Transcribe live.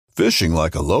Fishing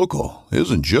like a local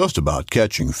isn't just about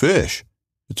catching fish.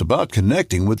 It's about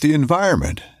connecting with the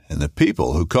environment and the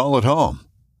people who call it home.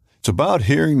 It's about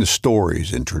hearing the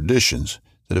stories and traditions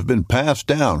that have been passed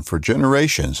down for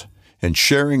generations and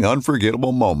sharing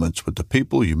unforgettable moments with the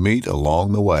people you meet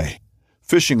along the way.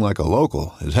 Fishing like a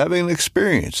local is having an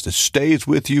experience that stays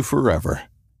with you forever.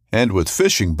 And with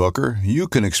Fishing Booker, you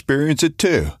can experience it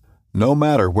too, no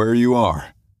matter where you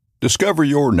are. Discover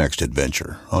your next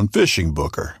adventure on Fishing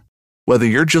Booker. Whether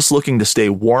you're just looking to stay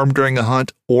warm during a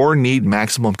hunt or need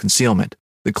maximum concealment,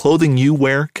 the clothing you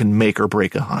wear can make or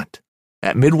break a hunt.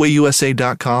 At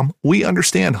MidwayUSA.com, we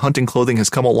understand hunting clothing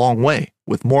has come a long way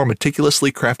with more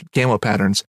meticulously crafted camo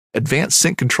patterns, advanced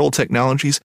scent control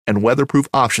technologies, and weatherproof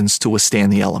options to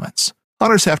withstand the elements.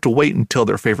 Hunters have to wait until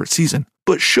their favorite season,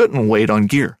 but shouldn't wait on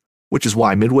gear, which is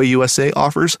why Midway USA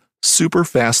offers super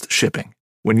fast shipping.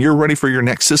 When you're ready for your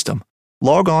next system,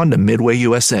 log on to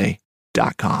MidwayUSA.com.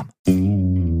 Welcome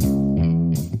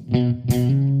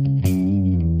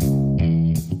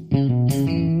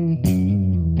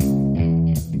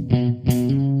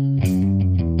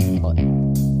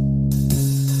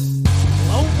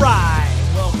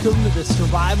to the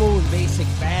Survival with Basic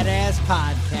Badass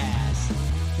podcast.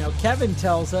 Now, Kevin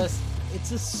tells us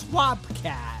it's a swap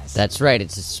cast. That's right,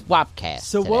 it's a swap cast.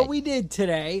 So today. what we did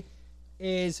today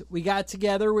is we got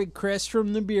together with Chris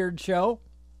from The Beard Show,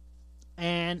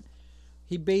 and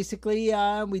he basically,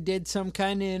 we did some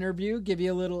kind of interview, give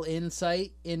you a little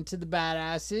insight into the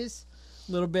badasses,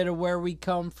 a little bit of where we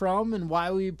come from and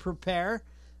why we prepare,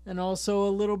 and also a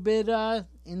little bit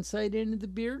insight into The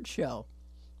Beard Show.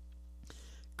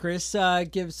 Chris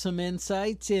gives some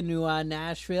insights into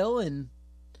Nashville and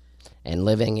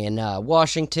living in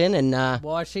Washington and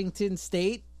Washington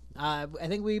State. I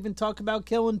think we even talk about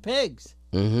killing pigs.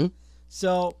 Mm-hmm.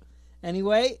 So,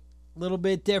 anyway, a little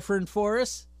bit different for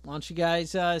us. Why don't you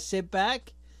guys sit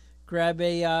back, grab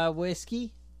a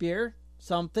whiskey, beer,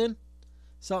 something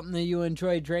that you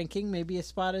enjoy drinking, maybe a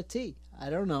spot of tea. I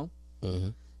don't know. Mm-hmm.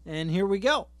 And here we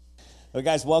go. Well,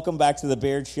 guys, welcome back to The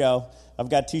Beard Show. I've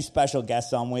got two special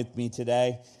guests on with me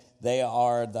today. They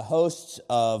are the hosts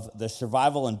of the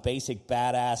Survival and Basic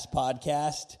Badass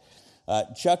podcast.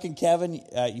 Chuck and Kevin,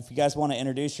 if you guys want to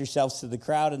introduce yourselves to the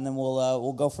crowd, and then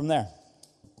we'll go from there.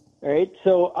 All right,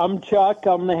 so I'm Chuck.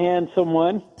 I'm the handsome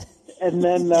one. And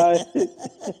then...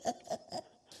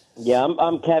 Yeah,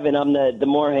 I'm Kevin. I'm the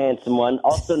more handsome one,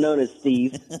 also known as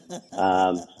Steve.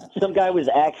 Some guy was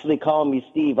actually calling me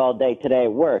Steve all day today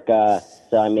at work,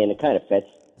 so, I mean, it kind of fits.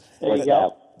 There you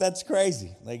go. That's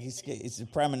crazy. Like, it's a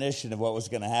premonition of what was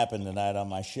going to happen tonight on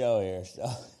my show here.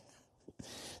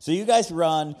 So you guys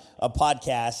run a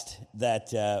podcast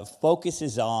that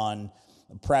focuses on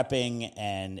prepping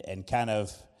and kind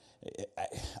of,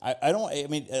 I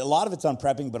mean, a lot of it's on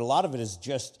prepping, but a lot of it is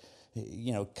just,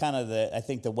 you know, kind of I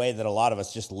think the way that a lot of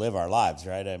us just live our lives,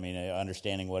 right? I mean,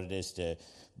 understanding what it is to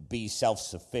be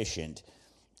self-sufficient.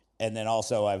 And then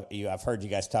also, I've heard you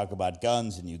guys talk about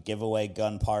guns, and you give away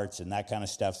gun parts and that kind of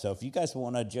stuff. So if you guys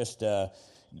want to just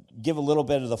give a little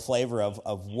bit of the flavor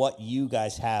of what you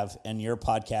guys have in your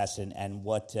podcast and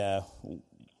what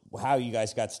how you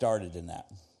guys got started in that.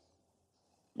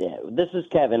 Yeah, this is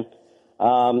Kevin.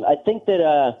 I think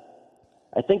that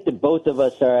both of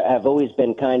us have always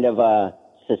been kind of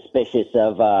suspicious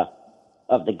of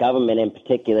the government in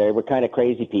particular. We're kind of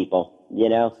crazy people, you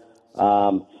know.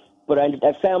 But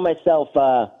I found myself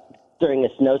during a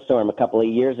snowstorm a couple of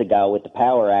years ago with the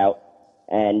power out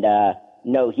and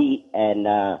no heat and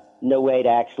no way to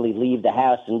actually leave the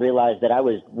house, and realized that I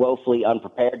was woefully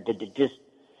unprepared to just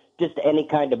any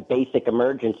kind of basic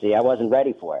emergency. I wasn't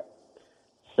ready for it.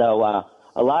 So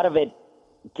a lot of it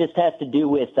just has to do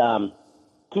with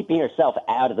keeping yourself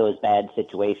out of those bad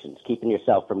situations, keeping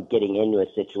yourself from getting into a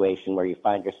situation where you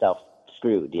find yourself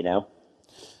screwed, you know?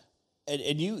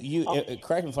 And you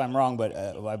correct me if I'm wrong, but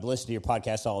I've listened to your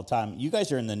podcast all the time. You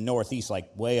guys are in the Northeast,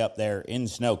 like way up there in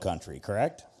snow country,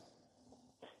 correct?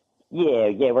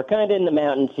 Yeah, we're kind of in the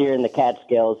mountains here in the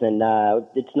Catskills, and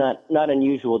it's not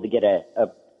unusual to get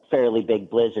a fairly big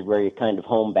blizzard where you're kind of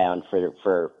homebound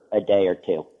for a day or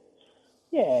two.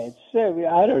 Yeah,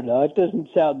 I don't know. It doesn't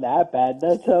sound that bad.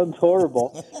 That sounds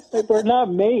horrible. Like, we're not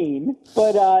Maine,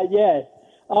 but yeah.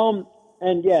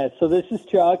 And yeah, so this is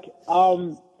Chuck.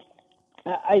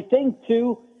 I think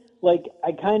too, like,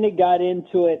 I kind of got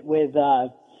into it with, I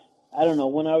don't know,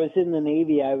 when I was in the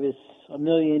Navy, I was a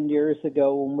million years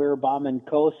ago when we were bombing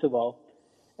Kosovo,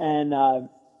 and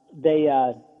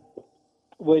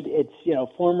it's, you know,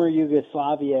 former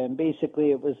Yugoslavia, and basically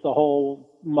it was the whole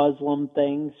Muslim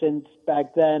thing since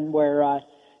back then where,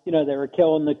 you know, they were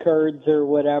killing the Kurds or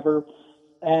whatever.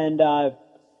 And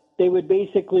they would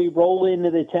basically roll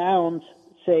into the towns,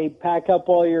 say, pack up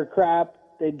all your crap.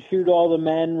 They'd shoot all the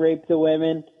men, rape the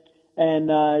women,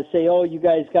 and say, oh, you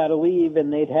guys got to leave.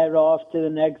 And they'd head off to the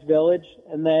next village.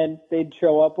 And then they'd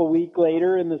show up a week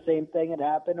later, and the same thing had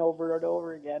happened over and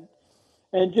over again.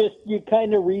 And just you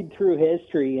kind of read through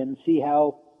history and see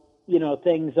how,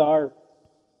 things are.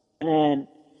 And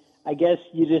I guess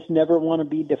you just never want to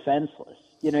be defenseless.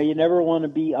 You never want to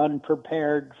be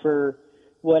unprepared for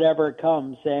whatever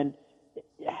comes. And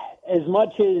as much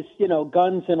as,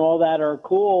 guns and all that are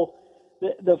cool,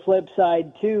 the flip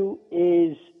side, too,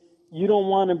 is you don't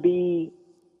want to be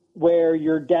where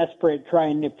you're desperate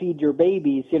trying to feed your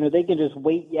babies. They can just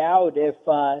wait you out if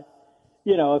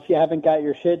you haven't got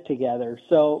your shit together.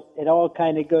 So it all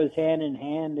kind of goes hand in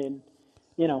hand. And,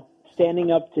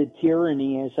 standing up to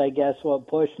tyranny is, I guess, what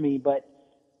pushed me. But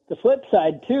the flip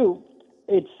side, too,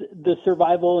 it's the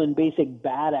Survival and Basic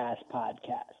Badass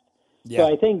podcast. Yeah.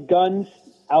 So I think guns,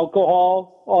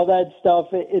 alcohol, all that stuff,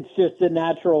 it's just a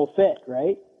natural fit,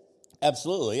 right?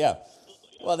 Absolutely, yeah.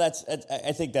 Well,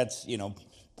 I think that's,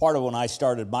 part of when I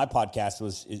started my podcast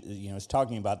was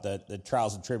talking about the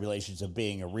trials and tribulations of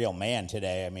being a real man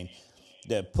today. I mean,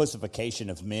 the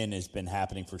pussification of men has been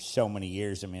happening for so many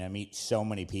years. I mean, I meet so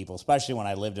many people, especially when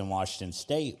I lived in Washington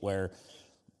State, where,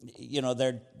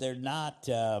 they're not...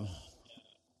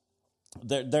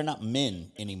 They're not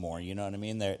men anymore. You know what I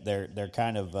mean? They're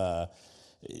kind of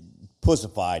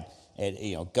pussified.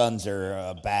 And, guns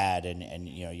are bad, and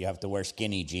you have to wear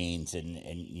skinny jeans, and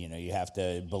you have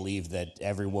to believe that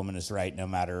every woman is right no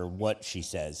matter what she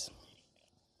says.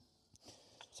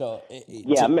 So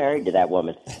I'm married to that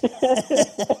woman.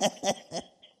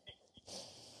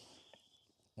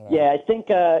 Yeah, I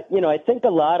think I think a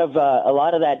lot of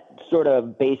that sort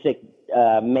of basic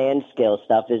man skill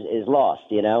stuff is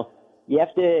lost. You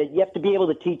have to be able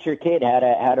to teach your kid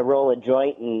how to roll a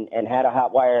joint and how to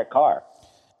hotwire a car.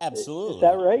 Absolutely. Is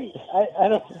that right? I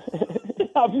don't.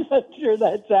 I'm not sure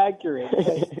that's accurate.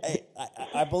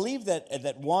 I believe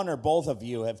that one or both of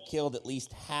you have killed at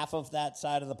least half of that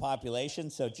side of the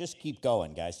population. So just keep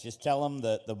going, guys. Just tell them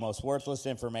the most worthless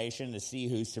information to see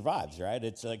who survives. Right?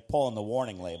 It's like pulling the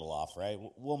warning label off. Right?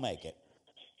 We'll make it.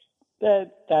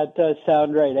 That does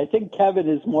sound right. I think Kevin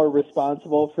is more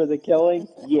responsible for the killing.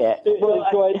 Yeah. Well,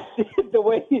 the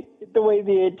way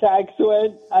the attacks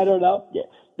went, I don't know. Yeah.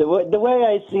 The way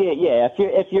I see it, yeah.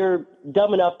 If you're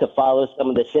dumb enough to follow some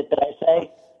of the shit that I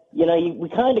say, we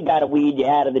kind of got to weed you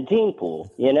out of the gene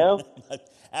pool,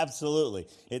 Absolutely.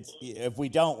 If we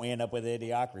don't, we end up with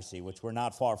idiocracy, which we're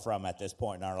not far from at this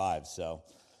point in our lives. So.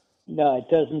 No, it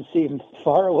doesn't seem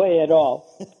far away at all.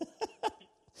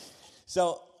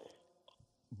 So.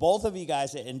 Both of you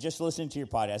guys, and just listening to your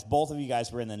podcast, both of you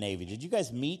guys were in the Navy. Did you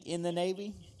guys meet in the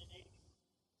Navy?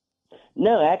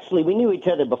 No, actually, we knew each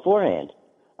other beforehand.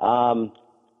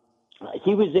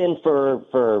 He was in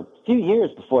for a few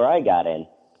years before I got in.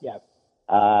 Yeah.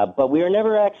 But we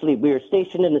were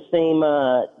stationed in the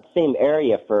same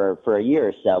area for a year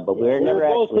or so, but we were never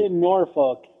both actually... in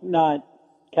Norfolk.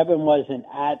 Kevin wasn't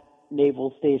at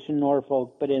Naval Station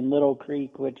Norfolk, but in Little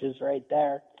Creek, which is right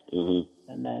there. Mm-hmm.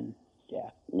 And then, yeah.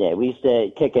 Yeah, we used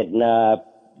to kick it and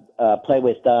play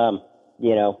with,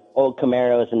 old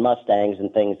Camaros and Mustangs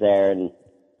and things there. And,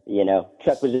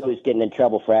 Chuck was always getting in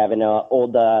trouble for having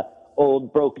old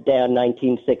broke-down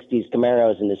 1960s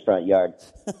Camaros in his front yard.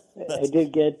 I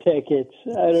did get tickets.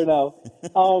 I don't know.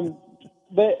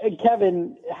 But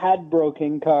Kevin had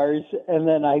broken cars, and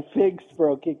then I fixed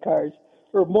broken cars.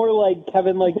 Or more like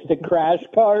Kevin likes to crash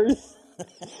cars,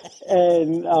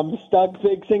 and I'm stuck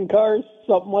fixing cars,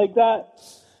 something like that.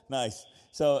 Nice.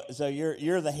 So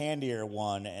you're the handier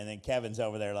one, and then Kevin's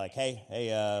over there like, hey,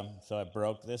 so I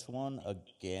broke this one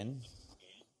again.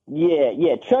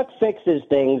 Yeah. Chuck fixes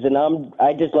things, and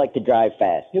I just like to drive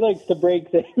fast. He likes to break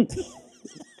things.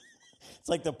 It's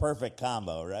like the perfect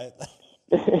combo, right?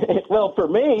 Well, for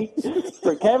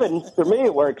Kevin,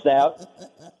 it works out.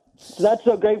 It's not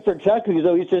so great for Chuck, who's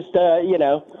always just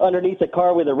underneath a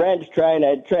car with a wrench trying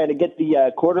to get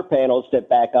the quarter panels fit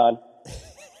back on.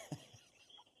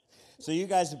 So you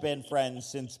guys have been friends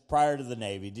since prior to the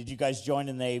Navy. Did you guys join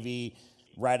the Navy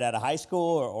right out of high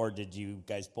school, or did you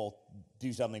guys both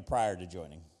do something prior to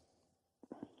joining?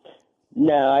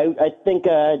 No, I think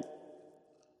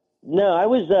no, I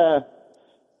was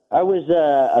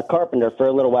a carpenter for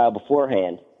a little while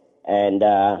beforehand, and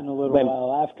a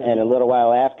little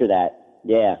while after that.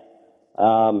 Yeah.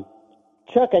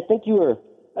 Chuck, I think you were.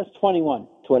 I was 21.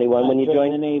 21 when you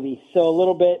joined the Navy. So a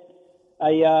little bit.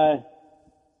 I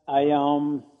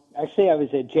was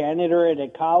a janitor at a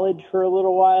college for a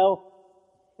little while,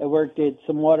 I worked at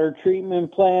some water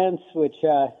treatment plants, which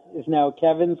is now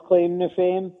Kevin's claim to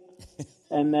fame.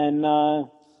 And then,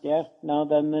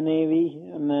 then the Navy,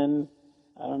 and then,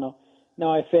 I don't know.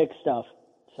 Now I fix stuff,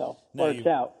 so works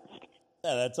out.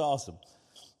 Yeah, that's awesome.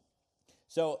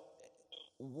 So,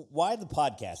 why the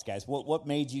podcast, guys? What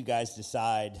made you guys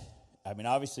decide? I mean,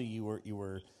 obviously you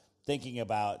were thinking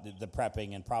about the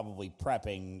prepping and probably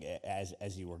prepping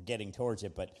as you were getting towards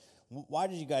it, but why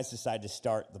did you guys decide to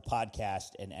start the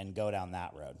podcast and go down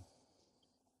that road?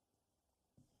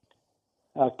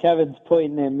 Kevin's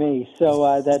pointing at me,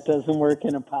 so that doesn't work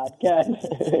in a podcast.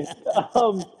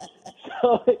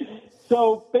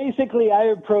 So basically I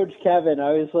approached Kevin.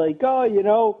 I was like,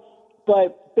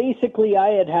 but basically I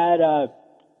had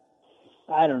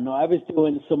I don't know, I was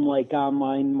doing some like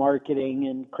online marketing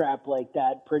and crap like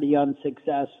that pretty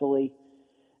unsuccessfully.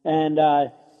 And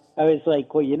I was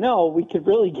like, well, we could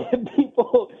really get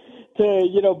people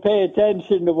to, pay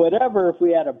attention to whatever if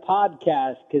we had a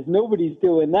podcast, because nobody's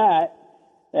doing that.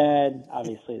 And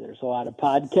obviously there's a lot of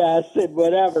podcasts and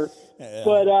whatever. Yeah.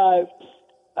 But I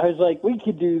was like, we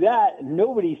could do that. And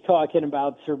nobody's talking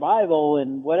about survival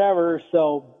and whatever.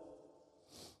 So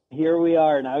here we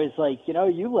are. And I was like,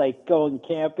 you like going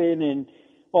camping and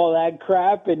all that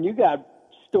crap, and you got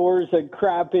stores of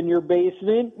crap in your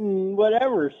basement and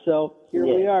whatever. So here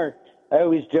we are. I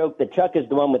always joke that Chuck is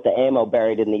the one with the ammo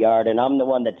buried in the yard, and I'm the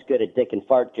one that's good at dick and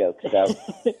fart jokes. So,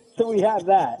 so we have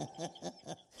that.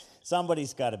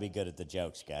 Somebody's got to be good at the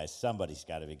jokes, guys. Somebody's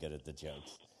got to be good at the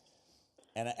jokes.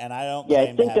 And I don't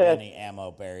claim to have any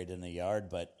ammo buried in the yard,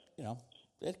 but,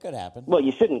 it could happen. Well,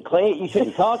 you shouldn't claim. You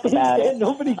shouldn't talk about it.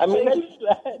 Nobody claims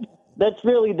that. That's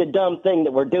really the dumb thing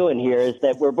that we're doing here, is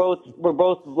that we're both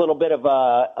a little bit of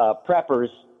preppers,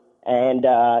 and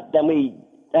then we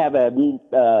have a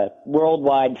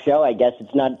worldwide show. I guess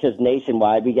it's not just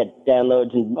nationwide. We get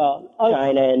downloads in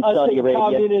China and Saudi Arabia.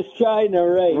 Communist China,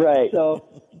 right? Right. So.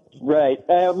 Right.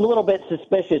 I'm a little bit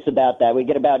suspicious about that. We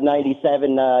get about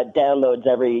 97 downloads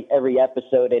every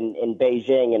episode in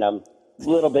Beijing, and I'm a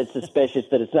little bit suspicious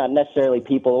that it's not necessarily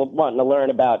people wanting to learn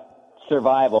about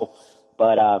survival.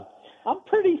 But I'm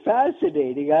pretty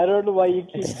fascinating. I don't know why you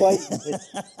keep fighting this.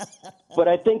 But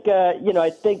I think it's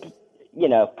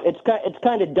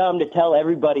kind of dumb to tell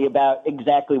everybody about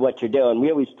exactly what you're doing.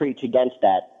 We always preach against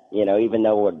that, even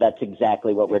though that's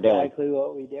exactly what we're doing. Exactly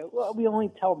what we do. Well, we only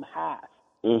tell them half.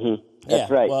 Mm-hmm. That's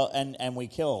right. Well, and we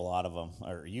kill a lot of them,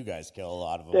 or you guys kill a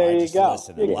lot of them. There you go.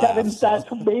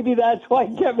 Maybe that's why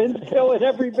Kevin's killing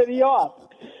everybody off.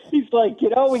 He's like, we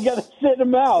got to sit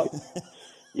him out.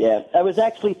 Yeah, I was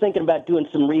actually thinking about doing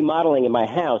some remodeling in my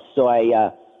house, so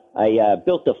I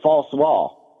built a false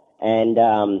wall, and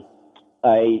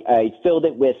I filled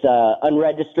it with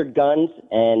unregistered guns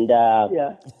and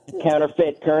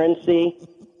counterfeit currency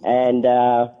and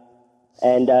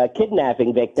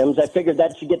kidnapping victims. I figured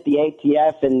that should get the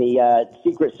ATF and the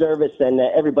Secret Service and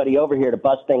everybody over here to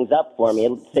bust things up for me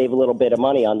and save a little bit of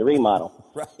money on the remodel.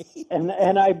 Right.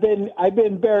 And I've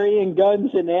been burying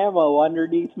guns and ammo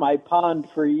underneath my pond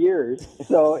for years.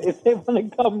 So if they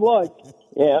want to come look,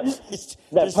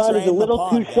 that pond is a little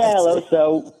too shallow,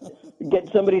 so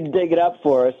get somebody to dig it up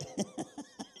for us.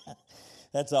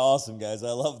 That's awesome, guys.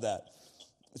 I love that.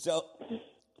 So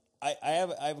I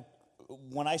have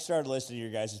when I started listening to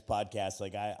your guys' podcast,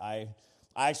 like I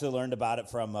actually learned about it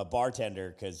from a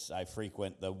bartender, because I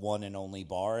frequent the one and only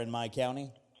bar in my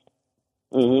county.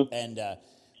 Mm-hmm. And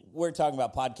we're talking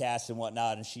about podcasts and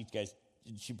whatnot, and she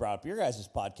brought up your guys'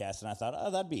 podcast, and I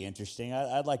thought, that'd be interesting.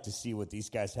 I'd like to see what these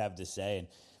guys have to say.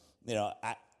 And,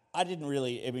 I didn't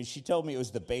really, she told me it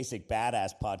was the Basic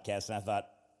Badass podcast, and I thought,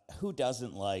 who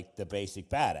doesn't like the Basic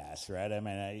Badass, right? I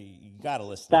mean, you got to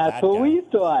listen to that That's what guy. we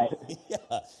thought.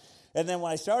 Yeah. And then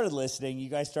when I started listening, you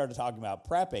guys started talking about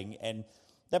prepping, and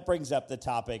that brings up the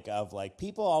topic of, like,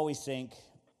 people always think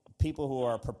people who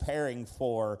are preparing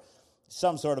for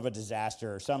some sort of a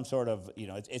disaster or some sort of,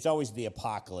 it's always the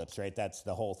apocalypse, right? That's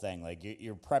the whole thing. Like,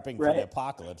 you're prepping for the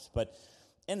apocalypse. But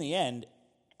in the end,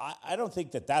 I don't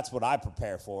think that that's what I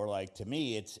prepare for. Like, to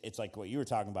me, it's like what you were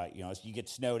talking about, you get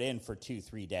snowed in for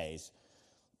 2-3 days.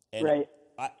 And right.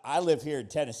 I live here in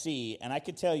Tennessee, and I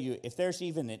could tell you, if there's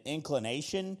even an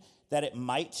inclination that it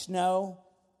might snow,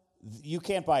 you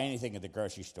can't buy anything at the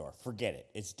grocery store. Forget it.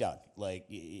 It's done. Like,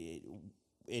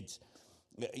 it's,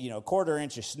 a quarter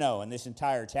inch of snow, and this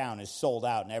entire town is sold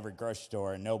out in every grocery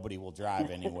store, and nobody will drive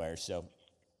anywhere. So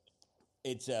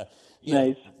it's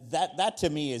nice. That to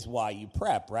me is why you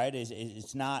prep, right?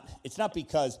 It's not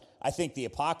because I think the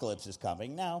apocalypse is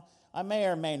coming. Now, I may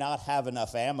or may not have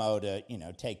enough ammo to,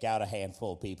 take out a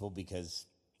handful of people because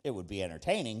it would be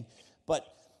entertaining. But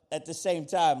at the same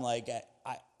time, like,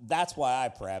 that's why I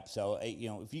prep. So,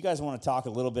 if you guys want to talk a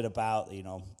little bit about,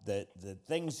 the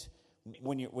things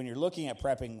when you're looking at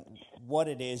prepping, what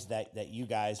it is that you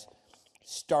guys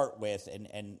start with,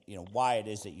 and why it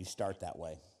is that you start that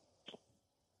way.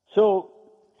 So,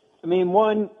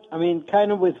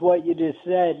 kind of with what you just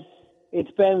said,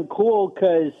 it's been cool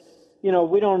because,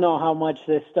 we don't know how much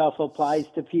this stuff applies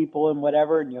to people and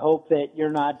whatever, and you hope that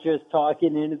you're not just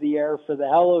talking into the air for the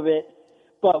hell of it.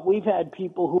 But we've had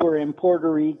people who were in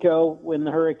Puerto Rico when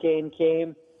the hurricane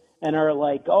came and are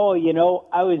like, oh,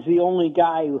 I was the only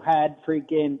guy who had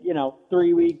freaking,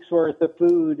 3 weeks worth of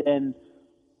food. And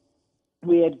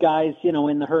we had guys,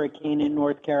 in the hurricane in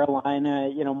North Carolina,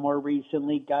 more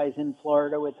recently, guys in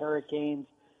Florida with hurricanes.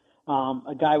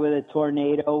 A guy with a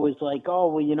tornado was like, oh,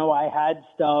 well, I had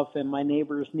stuff and my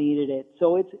neighbors needed it.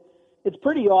 So it's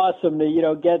pretty awesome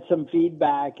to, get some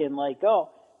feedback and like,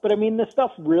 oh, but this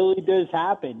stuff really does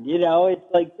happen. It's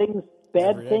like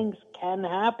bad things can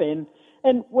happen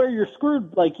and where you're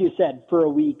screwed, like you said, for a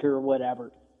week or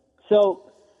whatever. So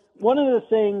one of the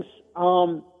things,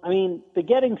 the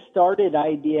getting started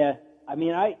idea,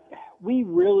 we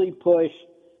really push,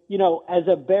 as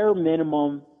a bare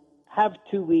minimum, have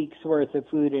 2 weeks worth of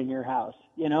food in your house,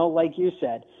 like you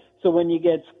said. So when you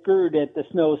get screwed at the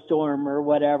snowstorm or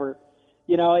whatever,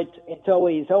 it's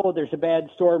always, oh, there's a bad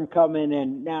storm coming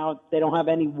and now they don't have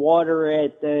any water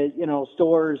at the,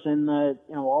 stores and the,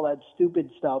 all that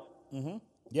stupid stuff. Mm-hmm.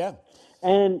 Yeah.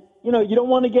 And, you don't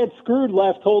want to get screwed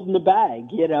left holding the bag,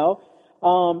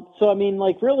 So,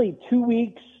 really 2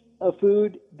 weeks of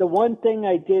food. The one thing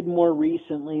I did more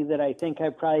recently that I think I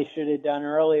probably should have done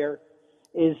earlier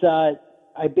is I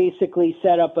basically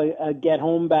set up a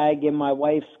get-home bag in my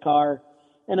wife's car.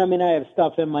 And, I have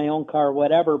stuff in my own car,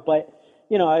 whatever. But,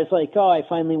 I was like, oh, I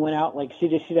finally went out. Like, she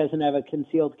doesn't have a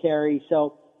concealed carry.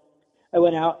 So I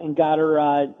went out and got her,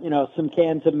 some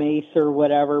cans of mace or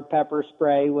whatever, pepper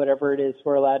spray, whatever it is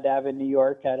we're allowed to have in New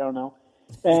York. I don't know.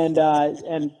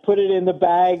 And put it in the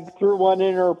bag, threw one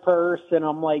in her purse. And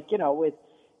I'm like, with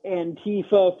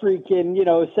Antifa freaking,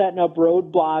 setting up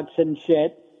roadblocks and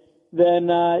shit, then,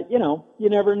 you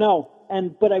never know.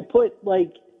 But I put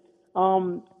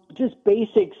just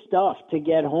basic stuff to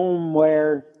get home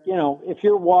where, if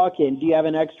you're walking, do you have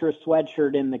an extra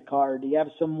sweatshirt in the car? Do you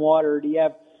have some water? Do you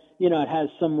have, it has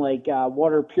some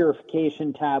water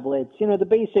purification tablets, the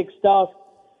basic stuff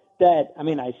that,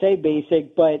 I say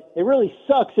basic, but it really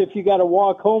sucks if you got to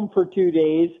walk home for 2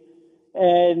 days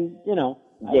and,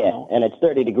 and it's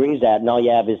 30 degrees out, and all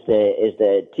you have is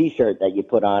the T-shirt that you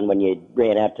put on when you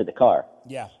ran out to the car.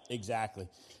 Yeah, exactly.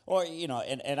 Or,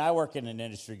 and I work in an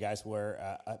industry, guys,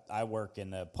 where I work in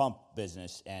the pump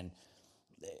business, and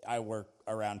I work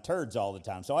around turds all the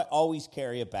time. So I always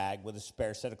carry a bag with a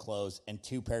spare set of clothes and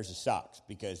 2 pairs of socks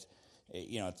because,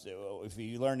 if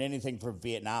you learn anything from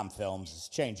Vietnam films, it's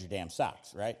change your damn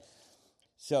socks, right?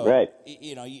 So, right.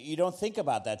 You don't think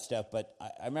about that stuff, but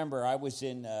I remember I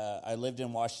lived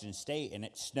in Washington State, and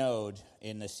it snowed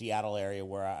in the Seattle area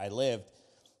where I lived,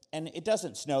 and it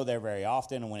doesn't snow there very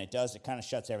often, and when it does, it kind of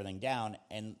shuts everything down,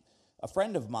 and a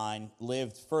friend of mine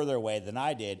lived further away than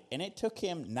I did, and it took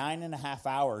him 9.5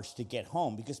 hours to get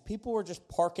home because people were just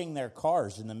parking their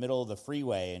cars in the middle of the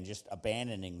freeway and just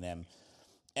abandoning them.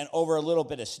 And over a little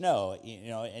bit of snow,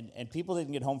 and people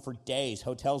didn't get home for days.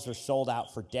 Hotels were sold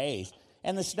out for days.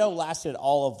 And the snow lasted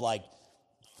all of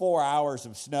 4 hours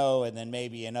of snow and then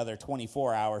maybe another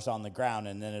 24 hours on the ground,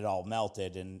 and then it all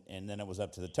melted, and then it was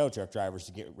up to the tow truck drivers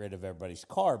to get rid of everybody's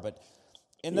car. But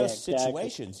in those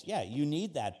situations, you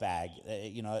need that bag,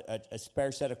 a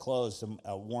spare set of clothes,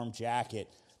 a warm jacket,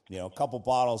 a couple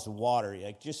bottles of water,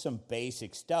 just some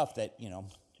basic stuff that,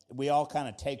 we all kind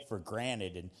of take for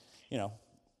granted. And,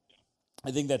 I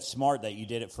think that's smart that you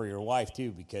did it for your wife,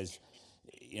 too, because,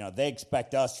 they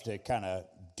expect us to kind of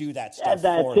do that stuff for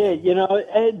them. That's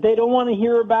it. They don't want to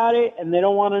hear about it, and they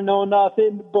don't want to know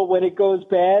nothing. But when it goes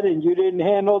bad and you didn't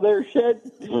handle their shit,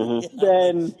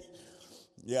 then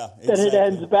it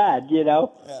ends bad, Yeah.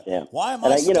 Why am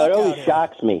I stuck it always out here?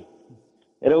 shocks me.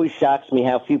 It always shocks me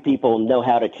how few people know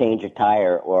how to change a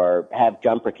tire or have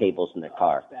jumper cables in their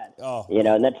car. Oh.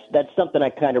 And that's something I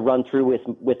kind of run through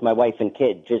with my wife and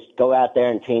kid. Just go out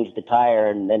there and change the tire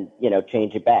and then,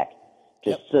 change it back.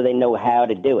 Just so they know how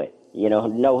to do it.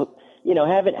 Having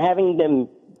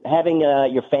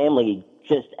your family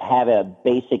just have a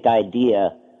basic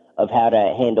idea of how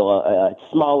to handle a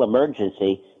small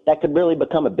emergency that could really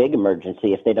become a big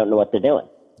emergency if they don't know what they're doing.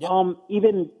 Yep.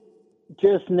 Even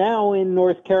just now in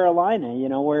North Carolina,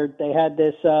 where they had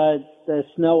this the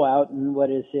snow out in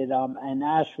in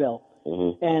Asheville,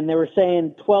 Mm-hmm. and they were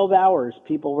saying 12 hours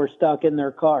people were stuck in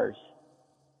their cars.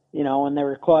 when they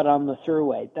were caught on the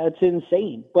thruway. That's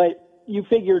insane. But you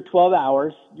figure 12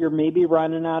 hours, you're maybe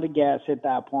running out of gas at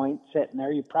that point, sitting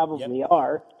there. You probably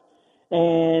are.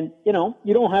 And, you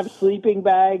don't have sleeping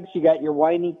bags. You got your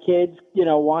whiny kids,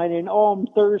 whining, oh, I'm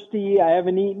thirsty. I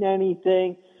haven't eaten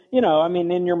anything.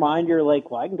 In your mind, you're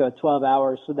like, well, I can go 12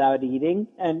 hours without eating.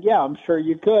 And, yeah, I'm sure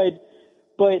you could.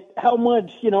 But how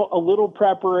much, a little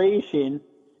preparation,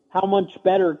 how much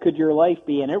better could your life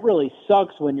be? And it really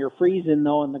sucks when you're freezing,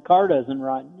 though, and the car doesn't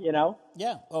run,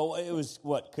 Yeah. Oh, it was,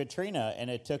 Katrina, and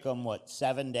it took them,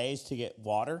 7 days to get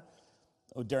water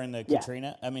during the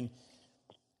Katrina? I mean,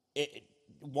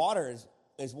 water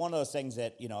is one of those things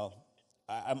that,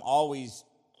 I'm always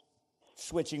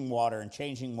switching water and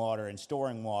changing water and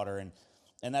storing water.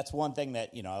 And that's one thing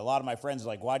that, a lot of my friends are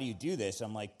like, why do you do this?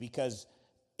 I'm like, because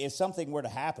if something were to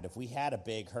happen, if we had a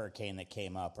big hurricane that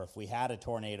came up, or if we had a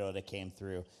tornado that came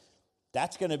through,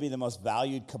 that's going to be the most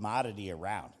valued commodity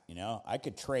around. I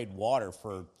could trade water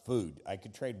for food. I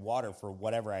could trade water for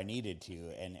whatever I needed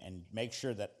to, and make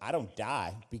sure that I don't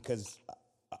die because,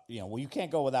 you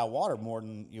can't go without water more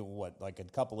than, like a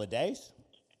couple of days?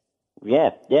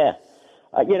 Yeah.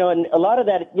 And a lot of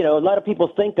that, a lot of people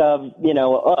think of,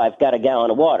 oh, I've got a gallon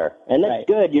of water, and that's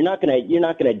good. You're not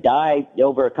gonna die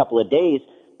over a couple of days,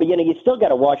 but you still got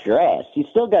to wash your ass. You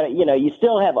still got to, you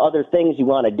still have other things you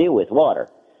want to do with water.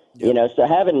 Yep. So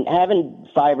having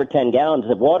 5 or 10 gallons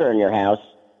of water in your house,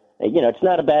 it's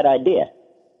not a bad idea.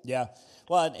 Yeah.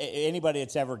 Well, anybody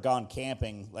that's ever gone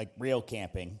camping, like real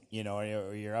camping,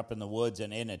 or you're up in the woods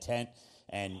and in a tent,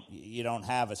 and you don't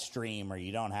have a stream or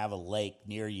you don't have a lake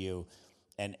near you,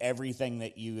 and everything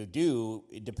that you do,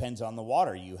 it depends on the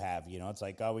water you have. It's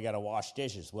like, oh, we got to wash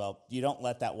dishes. Well, you don't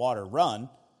let that water run.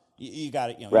 You got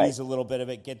to use a little bit of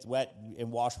it, get wet,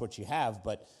 and wash what you have.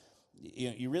 But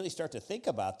you really start to think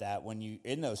about that when you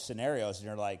in those scenarios, and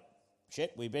you're like,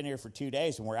 shit, we've been here for 2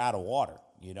 days and we're out of water.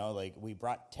 Like we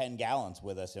brought 10 gallons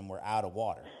with us and we're out of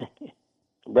water.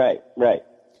 Right.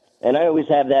 And I always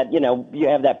have that, you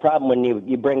have that problem when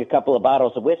you bring a couple of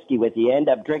bottles of whiskey with you. You end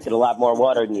up drinking a lot more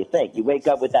water than you think. You wake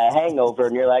up with that hangover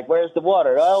and you're like, where's the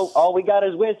water? Oh, all we got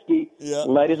is whiskey. Yeah.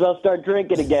 You might as well start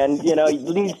drinking again.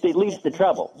 It leads to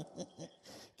trouble.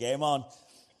 Game on.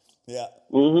 Yeah.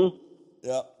 Mm-hmm.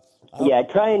 Yeah. Yeah, I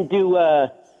try and do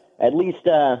at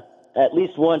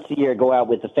least once a year go out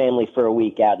with the family for a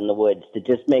week out in the woods to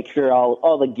just make sure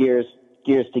all the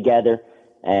gears together,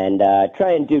 and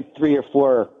try and do 3 or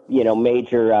 4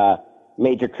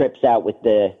 major trips out with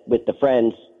the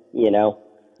friends.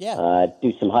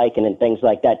 Do some hiking and things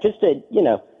like that. Just to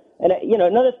and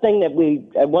another thing that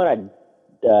I want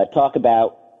to talk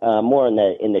about more in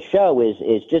the show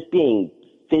is just being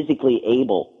physically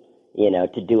able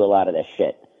to do a lot of this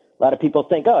shit. A lot of people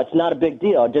think, oh, it's not a big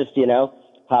deal. Just,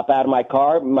 hop out of my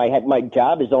car. My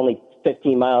job is only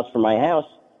 15 miles from my house,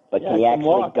 but can you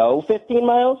actually go 15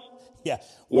 miles? Yeah.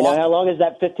 You know, how long is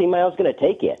that 15 miles going to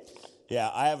take you? Yeah,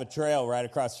 I have a trail right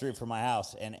across the street from my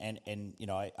house, and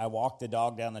I walk the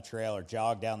dog down the trail or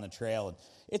jog down the trail, and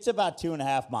it's about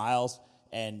 2.5 miles,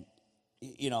 and,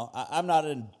 I'm not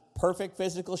in perfect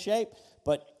physical shape,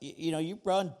 but, you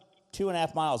run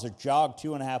 2.5 miles or jog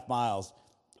 2.5 miles,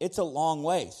 it's a long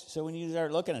ways. So when you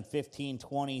start looking at 15,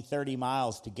 20, 30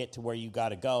 miles to get to where you got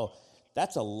to go,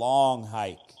 that's a long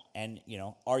hike. And,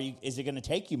 is it going to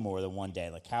take you more than one day?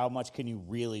 Like, how much can you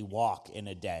really walk in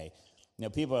a day?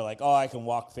 People are like, oh, I can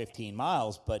walk 15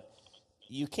 miles, but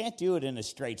you can't do it in a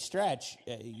straight stretch.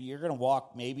 You're going to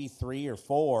walk maybe 3 or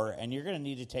 4, and you're going to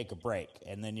need to take a break.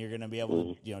 And then you're going to be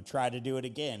able to, try to do it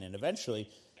again. And eventually,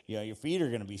 your feet are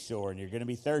going to be sore, and you're going to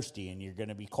be thirsty, and you're going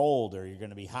to be cold, or you're going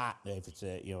to be hot if it's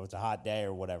it's a hot day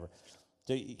or whatever.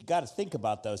 So you got to think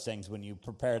about those things when you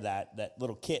prepare that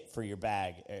little kit for your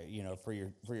bag, for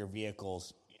your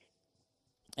vehicles.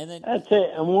 And then that's it.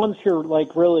 And once you're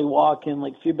like really walking,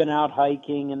 like if you've been out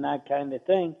hiking and that kind of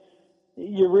thing,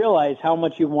 you realize how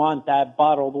much you want that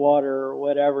bottled water or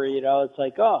whatever. It's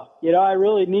like, oh, I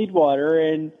really need water,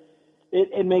 and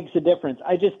it makes a difference.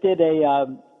 I just did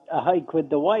a hike with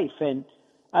the wife, and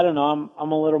I don't know,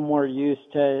 I'm a little more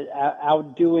used to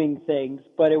outdoing things,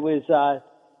 but it was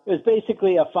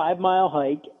basically a 5-mile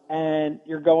hike, and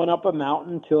you're going up a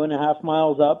mountain, 2.5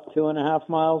 miles up, 2.5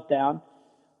 miles down.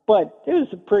 But it was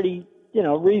a pretty,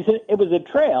 it was a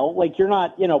trail. Like, you're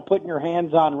not, putting your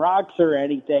hands on rocks or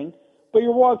anything, but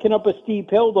you're walking up a steep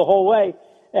hill the whole way.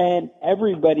 And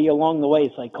everybody along the way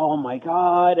is like, oh my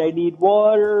God, I need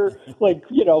water, like,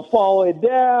 falling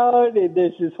down, and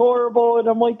this is horrible. And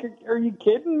I'm like, are you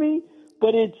kidding me?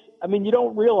 But you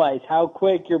don't realize how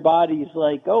quick your body's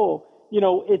like, oh,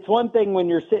 it's one thing when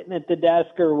you're sitting at the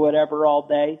desk or whatever all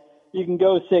day you can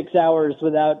go 6 hours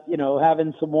without,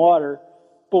 having some water.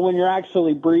 But when you're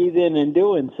actually breathing and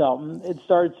doing something, it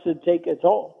starts to take a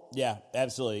toll. Yeah,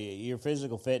 absolutely. Your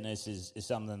physical fitness is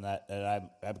something that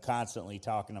I'm constantly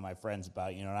talking to my friends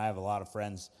about. And I have a lot of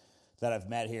friends that I've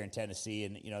met here in Tennessee,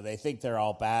 and, they think they're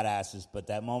all badasses, but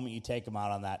that moment you take them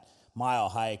out on that mile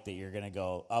hike that you're going to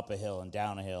go up a hill and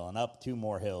down a hill and up 2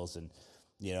 more hills, and,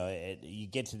 you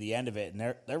get to the end of it,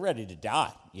 and they're ready to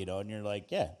die, and you're like,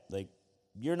 yeah, like,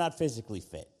 you're not physically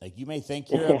fit. Like, you may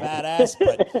think you're a badass,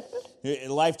 but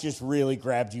life just really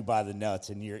grabbed you by the nuts,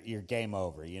 and you're game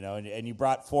over, and you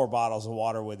brought 4 bottles of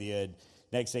water with you, and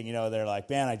next thing you know, they're like,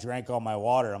 man, I drank all my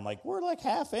water. I'm like, we're like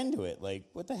half into it. Like,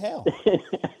 what the hell?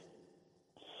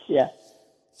 Yeah.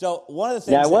 So one of the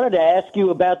things... Now, I wanted to ask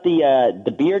you about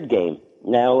the beard game.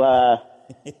 Now,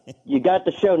 you got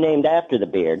the show named after the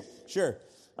beard. Sure.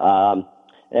 And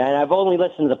I've only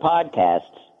listened to the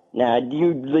podcasts. Now, do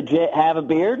you legit have a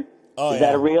beard? Oh, Is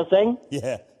that a real thing?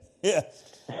 Yeah. Yeah.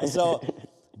 So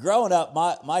growing up,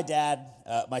 my dad,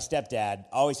 my stepdad,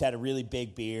 always had a really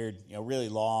big beard, really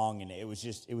long, and it was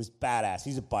badass.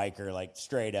 He's a biker, like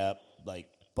straight up, like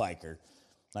biker.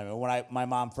 I mean, when my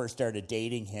mom first started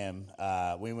dating him,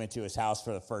 we went to his house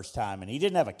for the first time, and he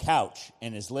didn't have a couch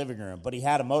in his living room, but he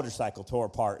had a motorcycle tore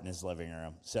apart in his living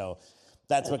room. So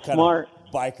that's what kind smart.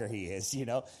 of biker he is,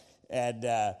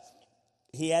 And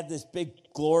he had this big,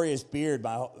 glorious beard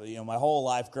my whole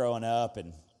life growing up,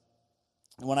 and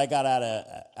when I got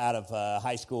out of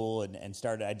high school and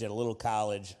started, I did a little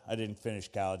college. I didn't finish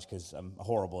college because I'm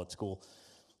horrible at school.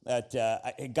 But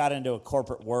I got into a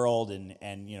corporate world,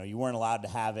 and you weren't allowed to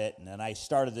have it. And then I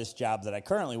started this job that I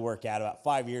currently work at about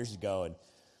 5 years ago, and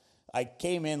I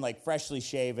came in like freshly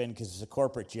shaven because it's a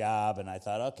corporate job, and I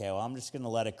thought, okay, well, I'm just going to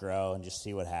let it grow and just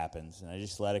see what happens. And I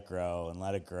just let it grow and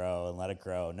let it grow and let it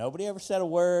grow. Nobody ever said a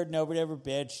word. Nobody ever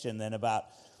bitched. And then about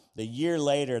a year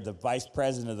later, the vice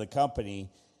president of the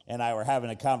company and I were having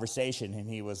a conversation, and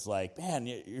he was like, man,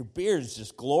 your beard is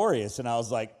just glorious. And I was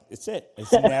like, it's it.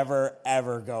 It's never,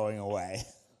 ever going away.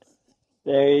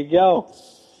 There you go.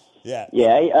 Yeah.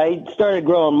 Yeah, I started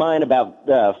growing mine about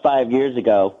 5 years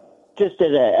ago, just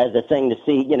as a thing to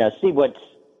see, see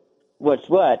what's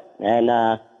what.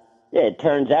 And it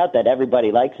turns out that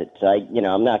everybody likes it. So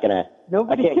I'm not gonna.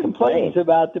 Nobody complains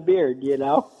about the beard,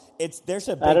 There's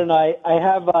a big... I don't know.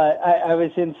 I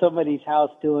was in somebody's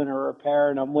house doing a repair,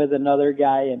 and I'm with another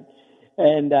guy,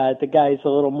 and the guy's a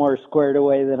little more squared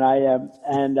away than I am,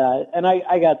 and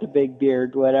I got the big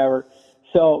beard, whatever.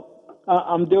 So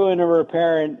I'm doing a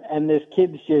repair, and this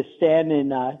kid's just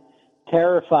standing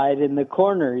terrified in the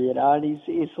corner, and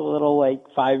he's a little like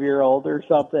 5-year-old or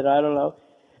something, I don't know.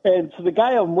 And so the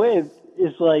guy I'm with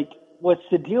is like, what's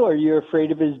the deal? Are you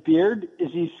afraid of his beard?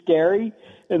 Is he scary?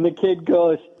 And the kid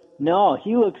goes, no,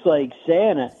 he looks like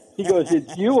Santa. He goes,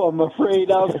 it's you I'm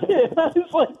afraid of. And I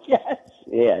was like, yes.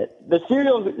 Yeah, the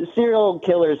serial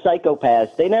killers,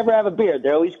 psychopaths, they never have a beard.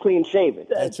 They're always clean shaven.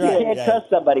 That's right. You can't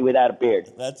trust somebody without a beard.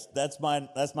 That's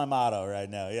my motto right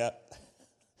now. Yeah.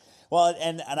 Well,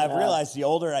 and I've realized the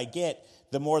older I get,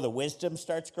 the more the wisdom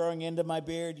starts growing into my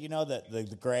beard.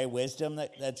 The gray wisdom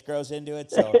that grows into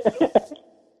it. So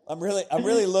I'm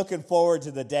really looking forward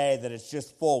to the day that it's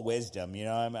just full wisdom.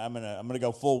 I'm gonna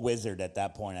go full wizard at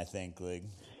that point. I think. Like,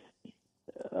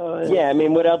 yeah, I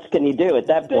mean, what else can you do at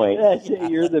that point?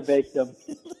 You're the victim.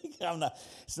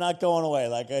 It's not going away.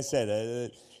 Like I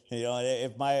said,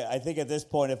 I think at this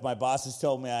point, if my bosses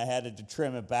told me I had to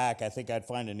trim it back, I think I'd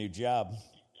find a new job.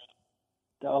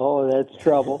 Oh, that's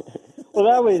trouble. Well,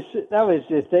 that was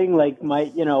the thing. Like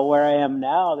where I am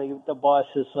now, the boss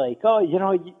is like, oh,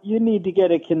 you need to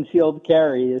get a concealed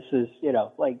carry. This is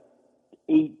like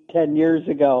 8-10 years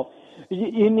ago.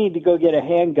 You need to go get a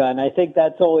handgun. I think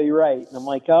that's only right. And I'm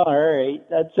like, oh, all right,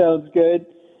 that sounds good.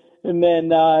 And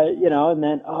then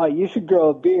oh, you should grow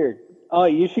a beard. Oh,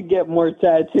 you should get more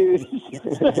tattoos.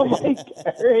 I'm like,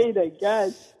 all right, I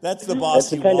guess. That's the boss That's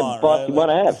the kind of boss you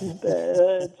want to have.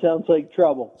 That sounds like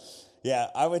trouble. Yeah,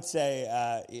 I would say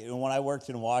when I worked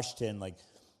in Washington, like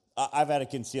I've had a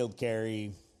concealed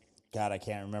carry. God, I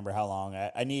can't remember how long.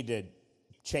 I need to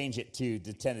change it to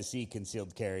the Tennessee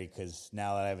concealed carry because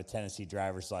now that I have a Tennessee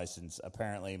driver's license,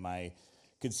 apparently my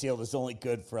concealed is only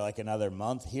good for like another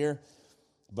month here.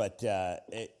 But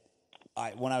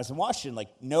when I was in Washington, like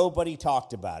nobody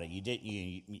talked about it.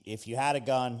 If you had a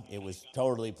gun, it was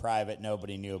totally private.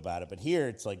 Nobody knew about it. But here,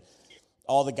 it's like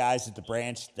all the guys at the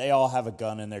branch, they all have a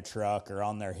gun in their truck or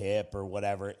on their hip or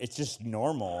whatever. It's just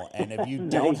normal. And if you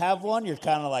don't have one, you're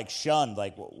kind of like shunned.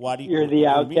 Like, why do you? You're the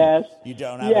outcast. You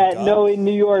don't have a gun. Yeah, no, in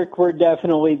New York, we're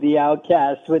definitely the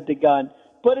outcast with the gun.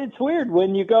 But it's weird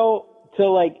when you go to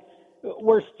like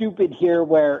we're stupid here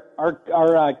where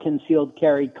our concealed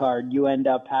carry card, you end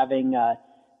up having,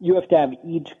 you have to have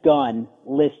each gun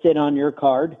listed on your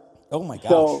card. Oh my gosh.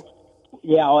 So,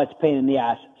 yeah, it's a pain in the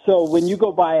ass. So when you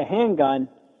go buy a handgun,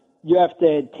 you have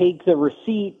to take the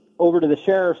receipt over to the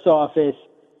sheriff's office,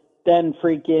 then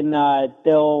freaking,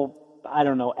 they'll, I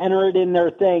don't know, enter it in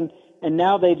their thing. And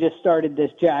now they just started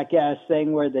this jackass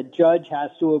thing where the judge has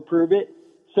to approve it.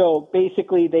 So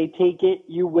basically they take it,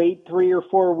 you wait 3 or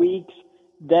 4 weeks,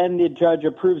 then the judge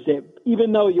approves it,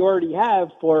 even though you already have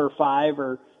 4 or 5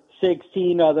 or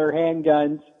 16 other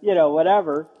handguns,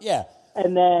 whatever. Yeah.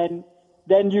 And then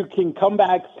you can come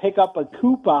back, pick up a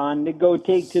coupon to go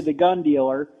take to the gun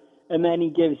dealer, and then he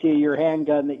gives you your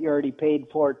handgun that you already paid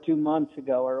for 2 months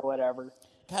ago or whatever.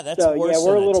 God, that's worse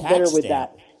we're than a little bitter tax with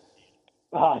stamp. that.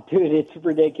 Oh, dude, it's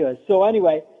ridiculous. So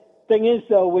anyway, thing is,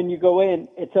 though, when you go in,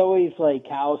 it's always like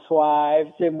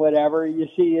housewives and whatever you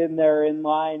see in there in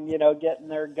line, getting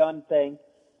their gun thing.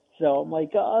 So I'm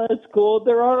like, oh, that's cool.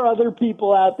 There are other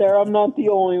people out there. I'm not the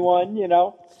only one,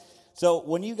 So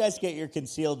when you guys get your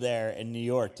concealed there in New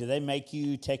York, do they make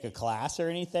you take a class or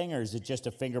anything, or is it just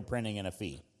a fingerprinting and a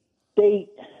fee? They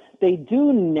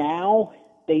do now.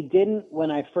 They didn't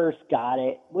when I first got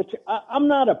it, which I'm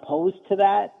not opposed to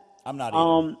that. I'm not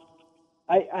either.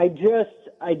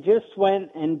 I just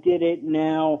went and did it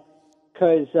now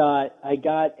because I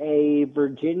got a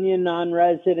Virginia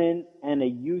non-resident and a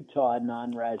Utah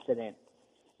non-resident.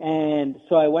 And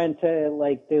so I went to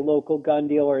like the local gun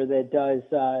dealer that does,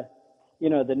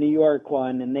 the New York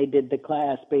one, and they did the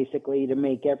class basically to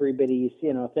make everybody's,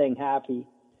 thing happy.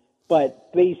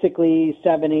 But basically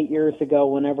 7-8 years ago,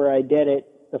 whenever I did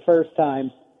it the first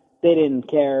time, they didn't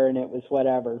care and it was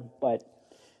whatever. But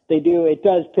it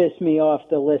does piss me off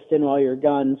the listing all your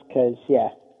guns because,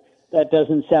 that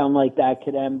doesn't sound like that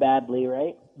could end badly,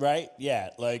 right? Right? Yeah.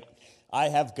 Like, I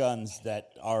have guns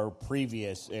that are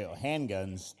previous,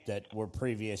 handguns that were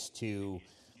previous to,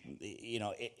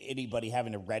 anybody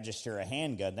having to register a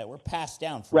handgun that were passed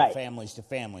down from families to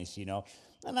families,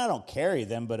 And I don't carry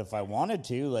them, but if I wanted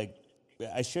to, like,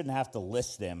 I shouldn't have to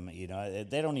list them,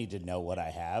 They don't need to know what I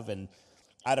have. And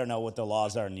I don't know what the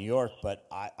laws are in New York, but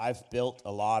I've built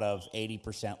a lot of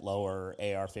 80% lower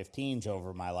AR-15s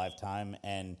over my lifetime,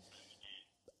 and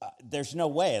there's no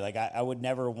way. Like, I would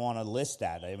never want to list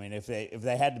that. I mean, if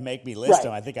they had to make me list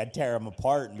them, I think I'd tear them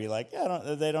apart and be like,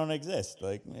 they don't exist.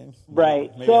 Like,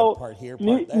 right. Maybe So a part here,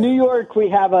 part there. New York, we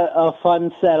have a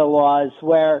fun set of laws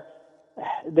where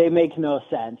they make no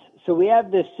sense. So we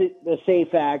have the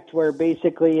SAFE Act where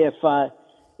basically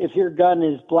if your gun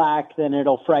is black, then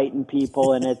it'll frighten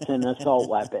people and it's an assault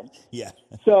weapon. Yeah.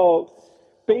 So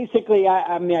basically,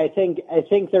 I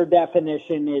think their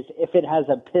definition is if it has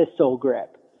a pistol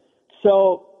grip.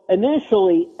 So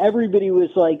initially, everybody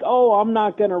was like, oh, I'm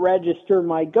not going to register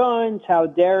my guns. How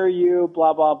dare you?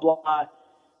 Blah, blah, blah.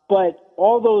 But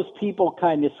all those people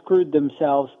kind of screwed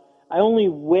themselves. I only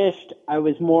wished I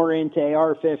was more into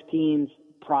AR-15s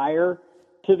prior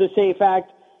to the SAFE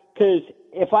Act, because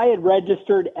if I had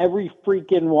registered every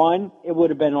freaking one, it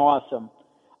would have been awesome.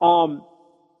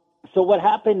 So what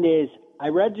happened is I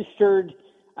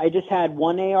just had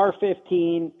one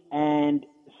AR-15 and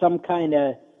some kind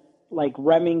of like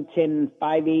Remington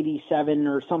 587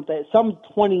 or something, some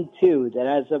 22 that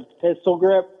has a pistol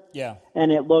grip. Yeah.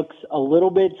 And it looks a little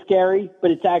bit scary,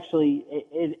 but it's actually,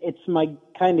 it's my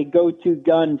kind of go-to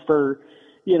gun for,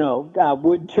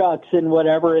 woodchucks and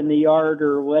whatever in the yard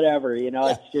or whatever,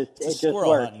 it's just squirrel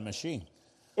works. hunting machine.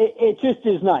 It just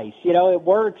is nice, it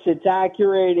works, it's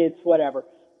accurate, it's whatever.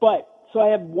 But, so I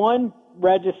have one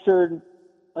registered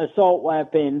assault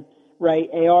weapon, right,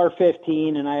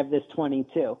 AR-15, and I have this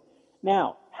 22.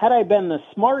 Now, had I been the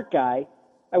smart guy,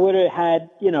 I would have had,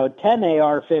 10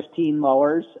 AR-15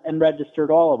 lowers and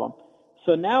registered all of them.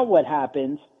 So now what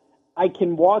happens, I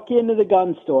can walk into the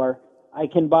gun store, I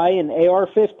can buy an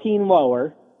AR-15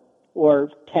 lower,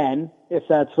 or 10, if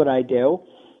that's what I do,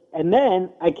 and then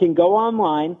I can go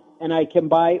online and I can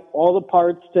buy all the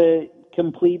parts to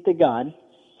complete the gun,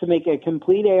 to make a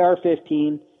complete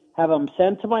AR-15, have them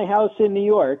sent to my house in New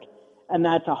York, and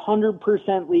that's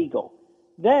 100% legal.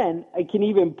 Then I can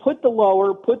even put the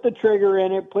lower, put the trigger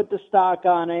in it, put the stock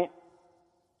on it,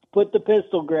 put the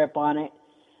pistol grip on it.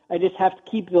 I just have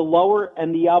to keep the lower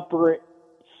and the upper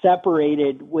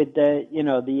separated with the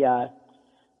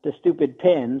stupid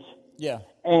pins. Yeah.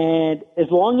 And as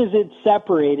long as it's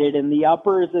separated and the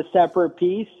upper is a separate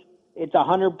piece, it's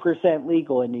 100%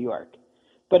 legal in New York.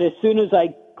 But as soon as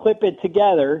I clip it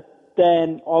together,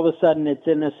 then all of a sudden it's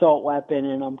an assault weapon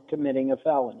and I'm committing a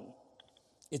felony.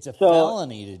 It's a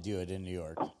felony to do it in New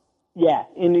York. Yeah,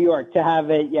 in New York to have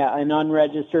an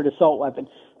unregistered assault weapon.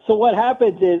 So what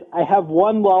happens is I have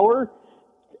one lower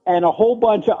and a whole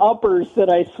bunch of uppers that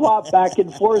I swap back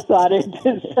and forth on it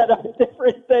to set up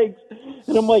different things.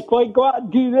 And I'm like, well, go out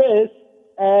and do this.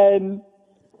 And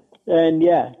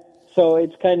yeah, so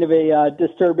it's kind of a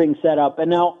disturbing setup. And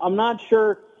now I'm not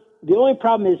sure. The only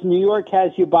problem is New York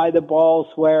has you by the balls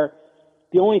where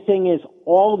the only thing is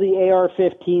all the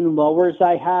AR-15 lowers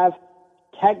I have,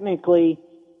 technically,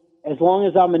 as long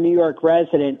as I'm a New York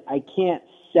resident, I can't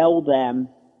sell them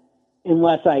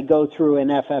unless I go through an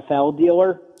FFL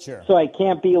dealer. Sure. So I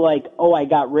can't be like, oh, I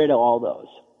got rid of all those.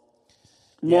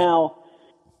 Yeah.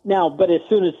 Now, but as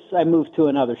soon as I move to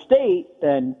another state,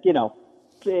 then,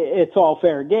 it's all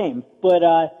fair game. But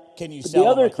can you the sell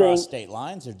them other across thing, state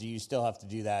lines, or do you still have to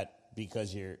do that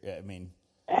because I'm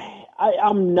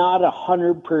not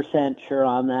 100% sure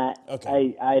on that.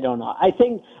 Okay. I don't know.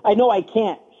 I know I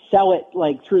can't sell it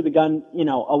like through the gun,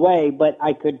 away, but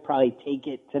I could probably take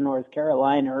it to North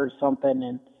Carolina or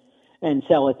something and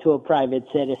sell it to a private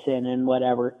citizen and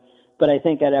whatever. But I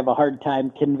think I'd have a hard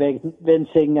time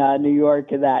convincing New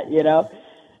York of that,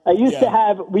 we used to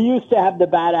have the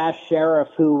badass sheriff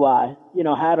who,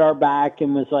 had our back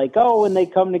and was like, oh, when they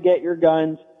come to get your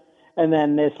guns. And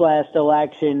then this last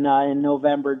election in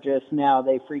November just now,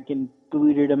 they freaking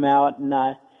booted him out. And,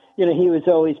 he was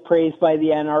always praised by the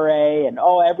NRA. And,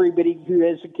 everybody who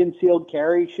has a concealed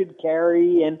carry should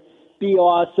carry and be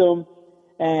awesome.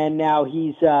 And now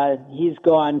he's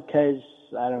gone because,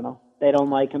 I don't know, they don't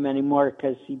like him anymore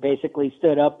because he basically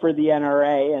stood up for the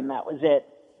NRA, and that was it.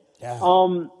 Yeah.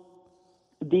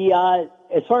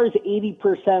 As far as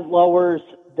 80% lowers,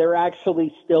 they're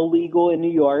actually still legal in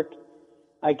New York.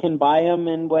 I can buy them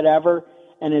and whatever.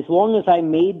 And as long as I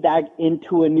made that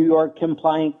into a New York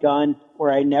compliant gun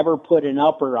where I never put an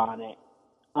upper on it,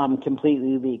 I'm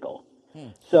completely legal.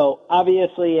 So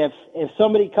obviously if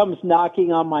somebody comes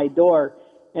knocking on my door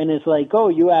and is like, oh,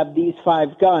 you have these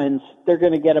 5 guns, they're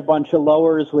going to get a bunch of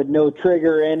lowers with no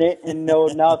trigger in it and no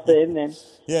nothing. And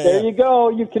you go.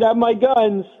 You can have my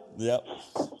guns. Yep.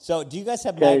 So do you guys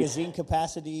have magazine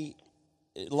capacity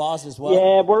laws as well?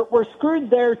 Yeah, we're screwed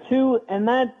there too, and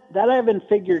that I haven't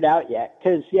figured out yet.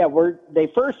 Because they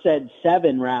first said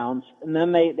 7 rounds, and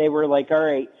then they were like, all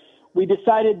right, we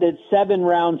decided that 7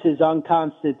 rounds is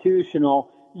unconstitutional.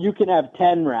 You can have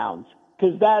 10 rounds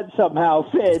because that somehow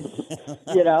fits,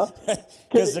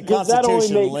 Because the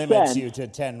Constitution limits you to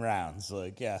 10 rounds.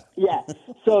 Yeah.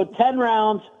 So 10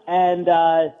 rounds, and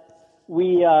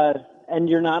and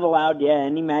you're not allowed,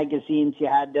 any magazines you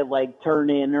had to, turn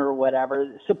in or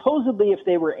whatever. Supposedly, if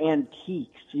they were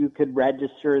antiques, you could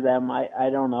register them. I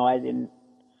don't know. I didn't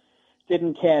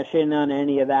cash in on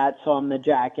any of that, so I'm the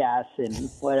jackass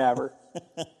and whatever.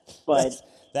 But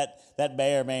that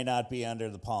may or may not be under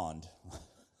the pond.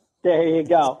 There you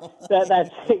go. That's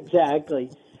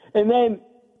exactly. And then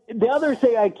the other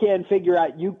thing I can't figure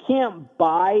out, you can't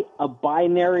buy a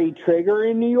binary trigger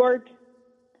in New York.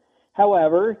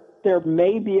 However, there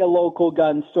may be a local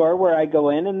gun store where I go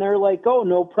in and they're like, oh,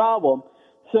 no problem.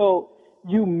 So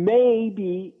you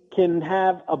maybe can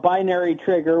have a binary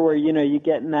trigger where, you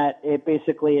get in that,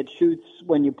 it shoots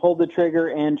when you pull the trigger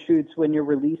and shoots when you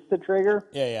release the trigger.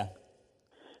 Yeah.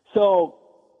 So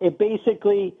it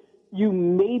basically, you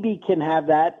maybe can have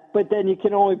that, but then you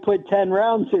can only put 10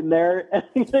 rounds in there. And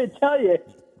I'm going to tell you,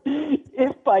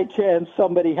 if by chance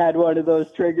somebody had one of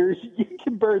those triggers, you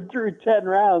can burn through 10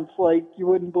 rounds like you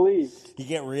wouldn't believe. You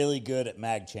get really good at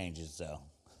mag changes, though.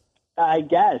 I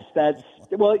guess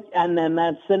and then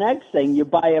that's the next thing. You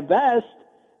buy a vest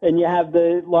and you have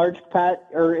the large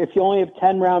or if you only have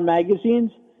 10 round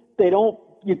magazines,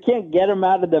 you can't get them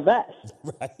out of the vest.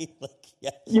 Right.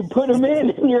 You put them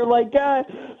in and you're like,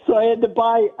 So I had to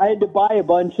buy a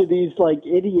bunch of these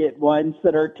idiot ones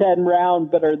that are 10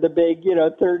 round, but are the big,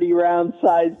 30 round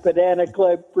size banana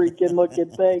clip freaking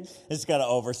looking thing. It's got an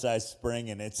oversized spring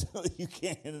in it, so you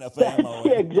can't get enough ammo.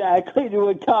 Exactly, to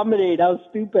accommodate how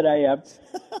stupid I am.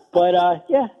 But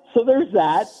so there's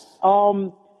that.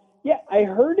 I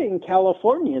heard in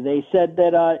California they said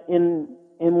that in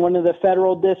one of the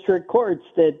federal district courts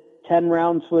that 10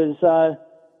 rounds was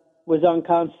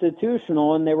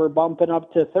unconstitutional, and they were bumping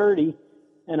up to 30,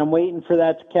 and I'm waiting for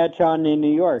that to catch on in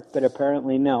New York, but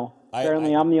apparently no.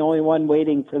 Apparently I'm the only one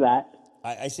waiting for that.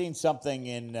 I seen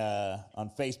something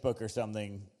on Facebook or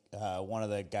something, one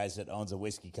of the guys that owns a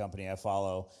whiskey company I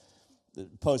follow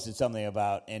posted something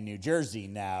about in New Jersey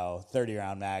now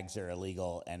 30-round mags are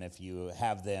illegal, and if you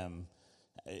have them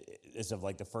as of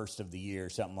the first of the year,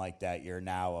 something like that, you're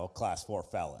now a class 4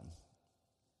 felon.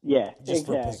 Yeah, just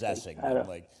exactly. for possessing them.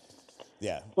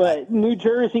 Yeah. But New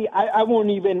Jersey, I won't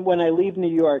even, when I leave New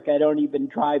York, I don't even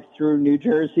drive through New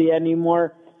Jersey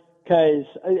anymore because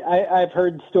I've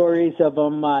heard stories of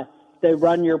them. They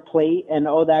run your plate and,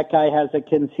 oh, that guy has a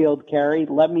concealed carry.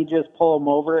 Let me just pull him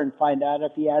over and find out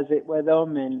if he has it with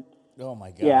him. And Oh,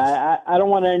 my gosh. yeah, I don't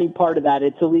want any part of that.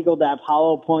 It's illegal to have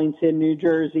hollow points in New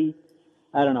Jersey.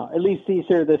 I don't know. At least these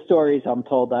are the stories I'm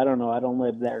told. I don't know. I don't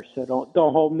live there, so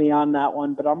don't hold me on that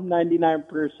one. But I'm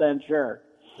 99% sure.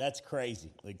 That's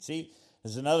crazy. Like, see,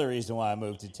 there's another reason why I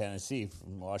moved to Tennessee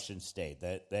from Washington State.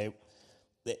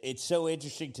 It's so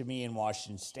interesting to me in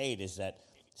Washington State is that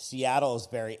Seattle is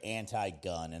very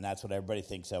anti-gun, and that's what everybody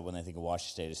thinks of when they think of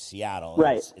Washington State is Seattle.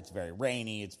 Right. It's very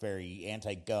rainy. It's very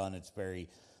anti-gun. It's very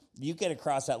 – you get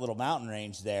across that little mountain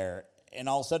range there, and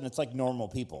all of a sudden it's like normal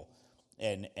people.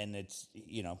 And it's,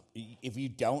 you know, if you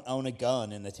don't own a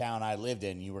gun in the town I lived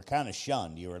in, you were kind of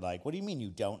shunned. You were like, what do you mean you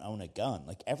don't own a gun?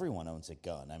 Like, everyone owns a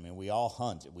gun. I mean, we all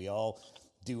hunt. We all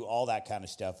do all that kind of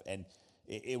stuff. And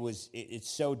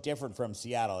it's so different from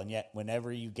Seattle. And yet,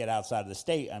 whenever you get outside of the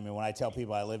state, I mean, when I tell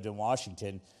people I lived in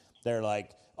Washington, they're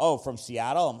like, oh, from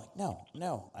Seattle? I'm like,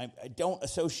 no, I don't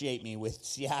associate me with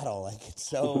Seattle. Like, it's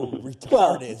so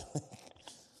retarded.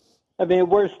 I mean,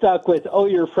 we're stuck with, oh,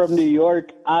 you're from New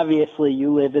York. Obviously,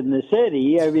 you live in the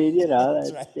city. I mean, you know.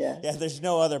 That's right. Yeah, there's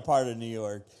no other part of New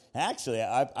York. Actually,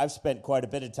 I've spent quite a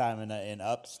bit of time in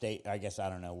upstate. I guess I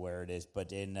don't know where it is,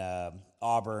 but in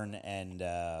Auburn and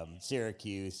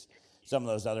Syracuse, some of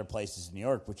those other places in New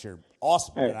York, which are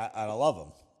awesome, and I love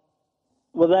them.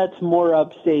 Well, that's more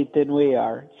upstate than we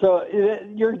are. So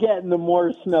you're getting the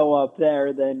more snow up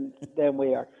there than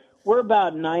we are. We're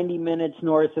about 90 minutes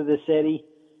north of the city.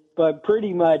 But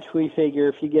pretty much, we figure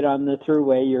if you get on the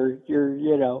thruway, you're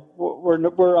you know,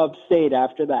 we're upstate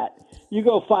after that. You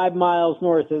go 5 miles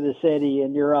north of the city,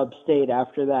 and you're upstate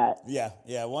after that. Yeah.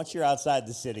 Once you're outside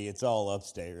the city, it's all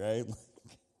upstate, right?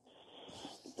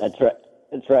 That's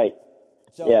right.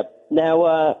 So, Yep.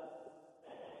 Now,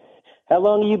 how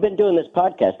long have you been doing this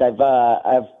podcast?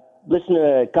 I've listened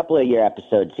to a couple of your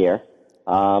episodes here,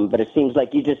 but it seems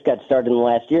like you just got started in the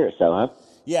last year or so, huh?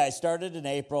 Yeah, I started in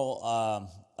April.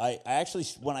 I actually,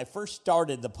 when I first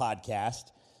started the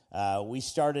podcast, we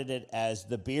started it as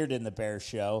the Beard and the Bear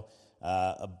Show.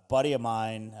 A buddy of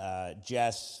mine,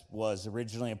 Jess, was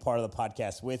originally a part of the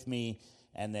podcast with me,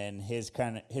 and then his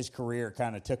career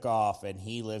kind of took off, and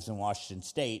he lives in Washington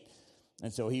State,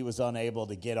 and so he was unable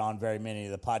to get on very many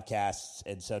of the podcasts,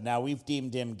 and so now we've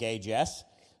deemed him Gay Jess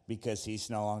because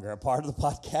he's no longer a part of the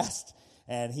podcast,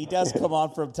 and he does come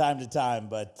on from time to time,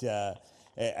 but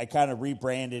I kind of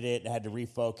rebranded it and had to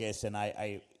refocus, and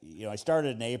I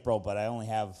started in April, but I only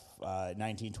have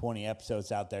 19, 20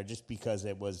 episodes out there just because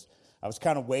I was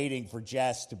kind of waiting for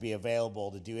Jess to be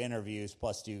available to do interviews,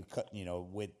 plus do,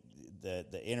 with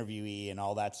the interviewee and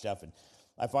all that stuff, and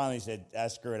I finally said,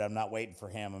 screw it, I'm not waiting for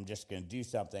him, I'm just going to do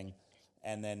something,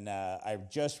 and then I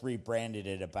just rebranded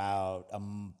it about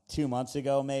 2 months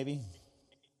ago, maybe.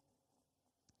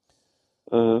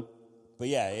 Uh-huh. But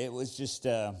yeah, it was just...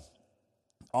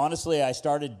 honestly, I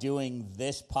started doing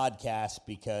this podcast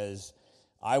because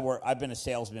I've been a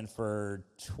salesman for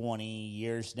 20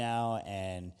 years now,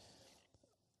 and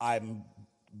I'm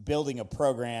building a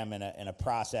program and a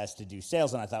process to do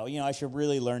sales. And I thought, I should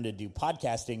really learn to do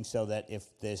podcasting so that if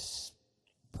this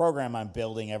program I'm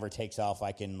building ever takes off,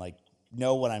 I can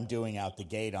know what I'm doing out the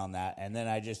gate on that. And then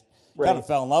I just kind of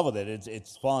fell in love with it.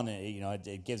 It's fun.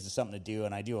 It gives us something to do.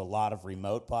 And I do a lot of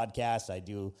remote podcasts.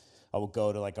 I will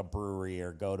go to a brewery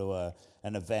or go to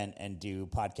an event and do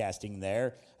podcasting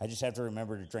there. I just have to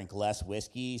remember to drink less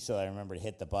whiskey, so I remember to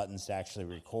hit the buttons to actually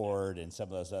record and some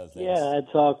of those other things. Yeah,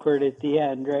 that's awkward at the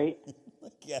end, right?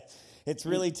 Yeah, it's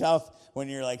really tough when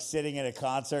you're sitting at a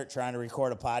concert trying to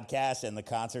record a podcast and the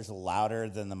concert's louder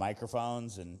than the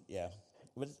microphones, and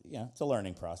but it's a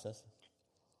learning process.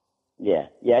 Yeah.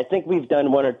 I think we've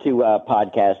done one or two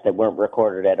podcasts that weren't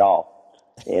recorded at all.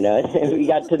 We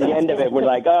got to the end of it, we're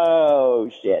like, oh,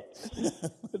 shit.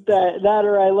 That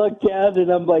or I look down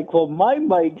and I'm like, well, my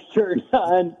mic's turned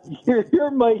on. Your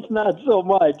mic's not so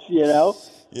much,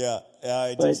 Yeah,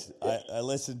 I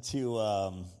listened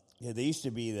to, they used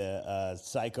to be the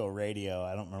Psycho Radio.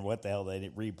 I don't remember what the hell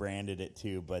they rebranded it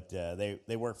to, but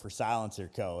they work for Silencer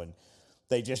Co., and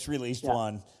they just released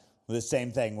one. The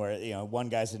same thing where, one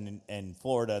guy's in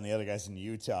Florida and the other guy's in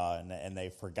Utah, and they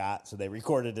forgot, so they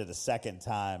recorded it a second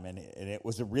time, and it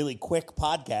was a really quick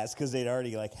podcast because they'd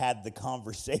already had the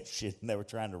conversation. They were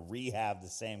trying to rehab the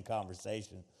same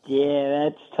conversation. Yeah,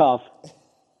 that's tough.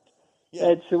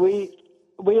 Yeah.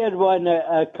 We had one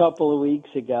a couple of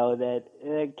weeks ago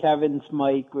that Kevin's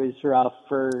mic was rough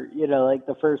for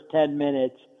the first 10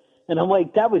 minutes. And I'm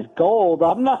like, that was gold.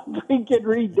 I'm not freaking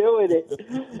redoing it.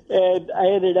 And I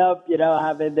ended up,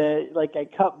 having to, I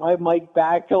cut my mic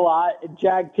back a lot and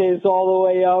jacked his all the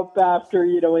way up after,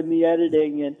 in the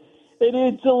editing. And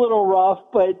it's a little rough,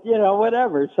 but,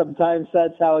 whatever. Sometimes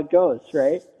that's how it goes,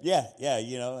 right? Yeah.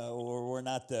 We're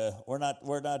not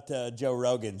Joe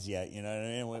Rogans yet. You know what I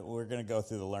mean? We're going to go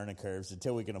through the learning curves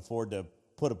until we can afford to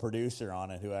put a producer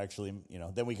on it who actually,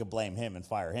 then we can blame him and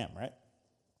fire him, right?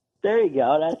 There you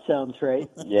go. That sounds right.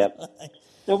 Yep.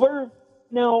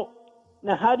 Now,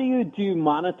 how do you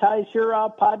monetize your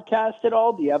podcast at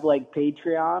all? Do you have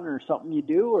Patreon or something you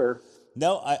do, or?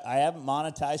 No, I haven't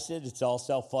monetized it. It's all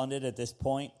self-funded at this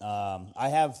point. I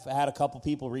have had a couple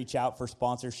people reach out for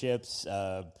sponsorships,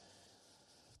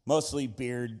 mostly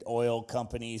beard oil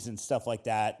companies and stuff like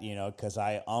that, because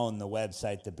I own the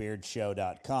website,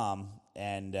 thebeardshow.com.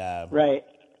 And right.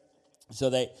 So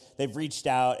they've reached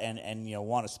out and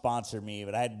want to sponsor me,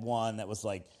 but I had one that was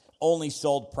only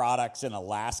sold products in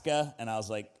Alaska, and I was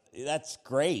like, that's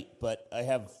great, but I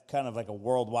have kind of a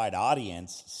worldwide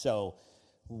audience, so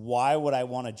why would I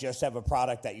want to just have a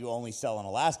product that you only sell in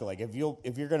Alaska? If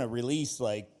you're going to release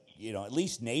at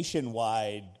least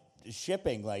nationwide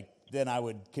shipping, then I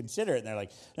would consider it. And they're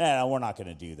like, no, we're not going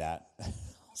to do that. I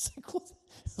was like,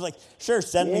 what? Sure,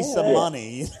 send me some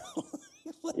money.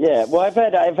 Yeah, well, I've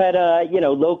had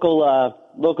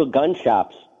local gun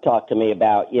shops talk to me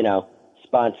about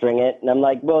sponsoring it, and I'm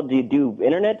like, well, do you do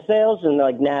internet sales? And they're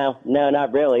like, no,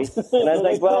 not really. And I was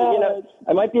like, well,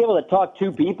 I might be able to talk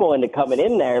two people into coming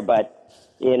in there, but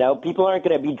people aren't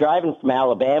going to be driving from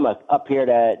Alabama up here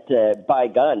to buy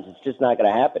guns. It's just not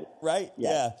going to happen. Right.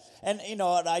 Yeah. And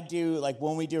what I do,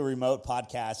 when we do remote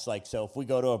podcasts, so if we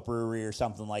go to a brewery or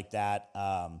something like that,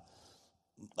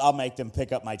 I'll make them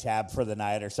pick up my tab for the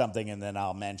night or something, and then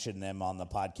I'll mention them on the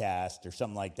podcast or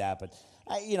something like that. But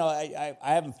I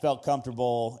haven't felt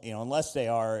comfortable, unless they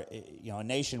are, a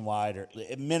nationwide or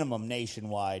a minimum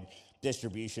nationwide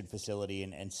distribution facility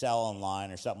and sell online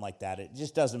or something like that. It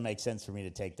just doesn't make sense for me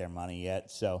to take their money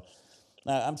yet. So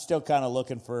I'm still kind of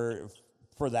looking for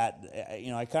that.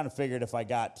 I kind of figured if I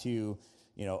got to,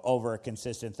 over a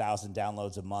consistent 1,000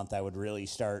 downloads a month, I would really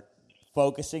start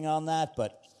focusing on that.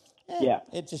 But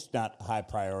it's just not a high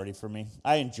priority for me.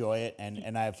 I enjoy it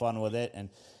and I have fun with it, and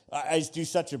I just do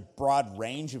such a broad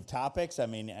range of topics. I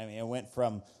mean, it went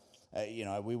from,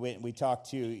 we talked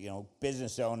to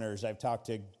business owners. I've talked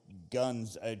to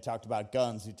guns. I talked about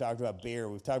guns. We talked about beer.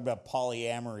 We've talked about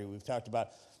polyamory. We've talked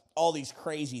about all these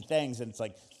crazy things, and it's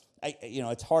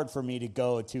it's hard for me to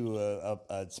go to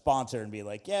a sponsor and be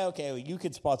like, yeah, okay, well, you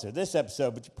could sponsor this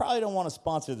episode, but you probably don't want to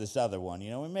sponsor this other one.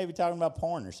 We may be talking about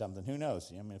porn or something. Who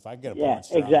knows? I mean, if I get a porn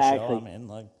star on the show, I'm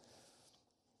in.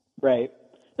 Right.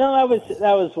 No,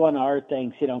 that was one of our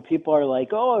things. People are like,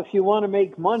 oh, if you want to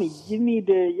make money, you need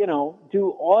to,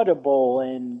 do Audible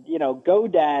and,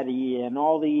 GoDaddy and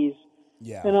all these.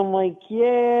 Yeah. And I'm like,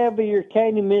 yeah, but you're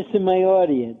kind of missing my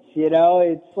audience.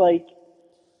 It's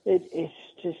it's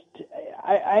just,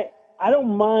 I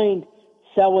don't mind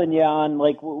selling you on,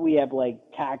 we have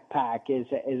Tac Pack is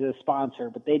a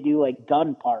sponsor, but they do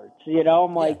gun parts.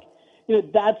 I'm like,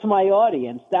 that's my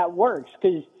audience. That works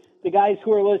because the guys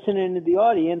who are listening to the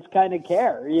audience kind of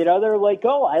care. They're like,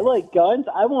 oh, I like guns.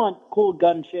 I want cool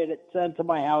gun shit sent to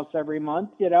my house every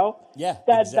month. Yeah,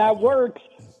 that works.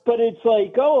 But it's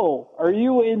oh, are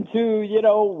you into,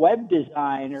 web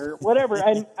design or whatever?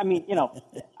 I mean,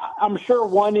 I'm sure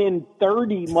 1 in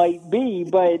 30 might be,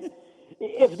 but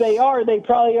if they are, they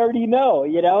probably already know,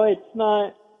 it's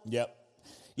not. Yep.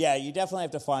 Yeah, you definitely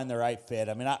have to find the right fit.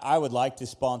 I mean, I would like to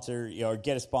sponsor, or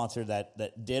get a sponsor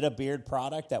that did a beard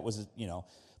product that was,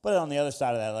 but on the other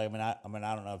side of that,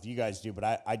 I don't know if you guys do,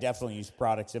 but I definitely use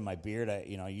products in my beard.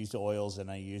 I use oils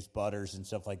and I use butters and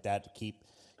stuff like that to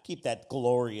keep that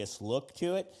glorious look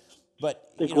to it.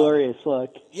 But the glorious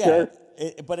look. Yeah. Sure.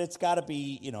 But it's got to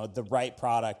be, the right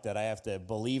product that I have to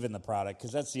believe in the product.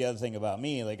 Because that's the other thing about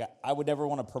me. I would never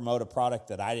want to promote a product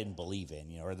that I didn't believe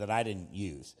in, or that I didn't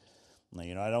use.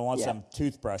 I don't want some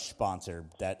toothbrush sponsor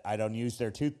that I don't use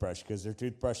their toothbrush because their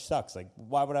toothbrush sucks.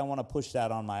 Why would I want to push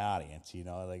that on my audience?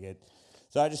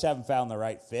 So I just haven't found the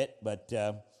right fit. But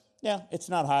it's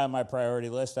not high on my priority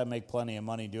list. I make plenty of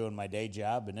money doing my day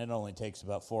job, and it only takes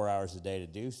about 4 hours a day to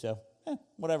do. So,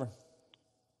 whatever.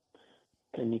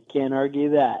 And you can't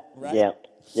argue that. Right.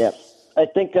 Yeah. I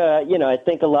think I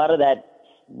think a lot of that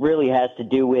really has to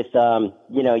do with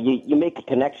you make a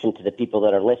connection to the people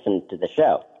that are listening to the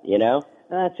show. And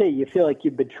that's it. You feel like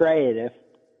you betray it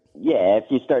if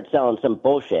you start selling some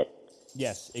bullshit.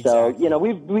 Yes, exactly. So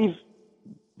we've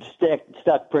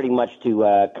stuck pretty much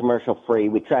to commercial free.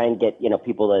 We try and get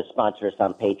people to sponsor us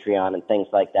on Patreon and things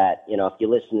like that. If you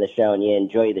listen to the show and you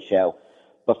enjoy the show,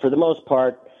 but for the most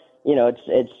part,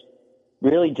 it's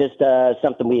really just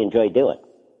something we enjoy doing.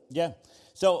 Yeah.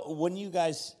 So when you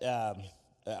guys,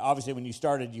 obviously when you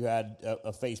started, you had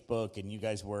a Facebook and you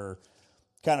guys were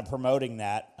kind of promoting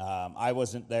that. I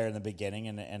wasn't there in the beginning,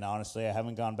 and honestly, I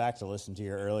haven't gone back to listen to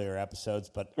your earlier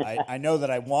episodes, but I know that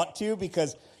I want to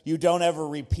because you don't ever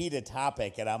repeat a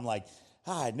topic, and I'm like,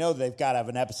 I know they've got to have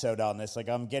an episode on this. Like,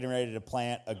 I'm getting ready to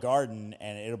plant a garden,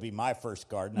 and it'll be my first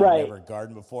garden. Right. I've never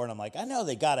gardened before, and I'm like, I know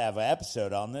they got to have an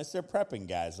episode on this. They're prepping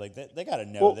guys. Like, they got to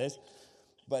know this.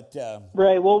 But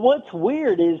right. Well, what's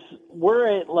weird is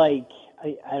we're at like,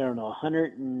 I don't know,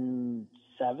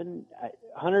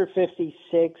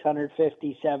 156,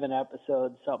 157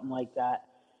 episodes, something like that.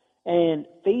 And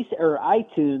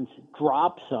iTunes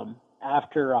drops them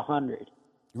after 100.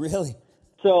 really?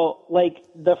 So, like,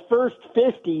 the first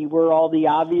 50 were all the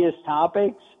obvious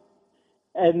topics,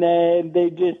 and then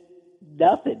they just,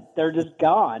 nothing. They're just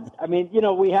gone. I mean,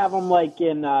 we have them like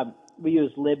in, we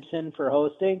use Libsyn for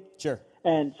hosting. Sure.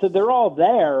 And so they're all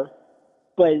there,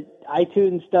 but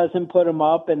iTunes doesn't put them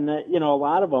up, and, a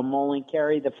lot of them only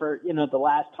carry the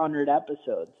last 100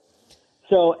 episodes.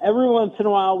 So every once in a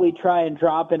while we try and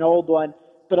drop an old one,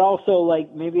 but also,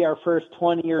 like, maybe our first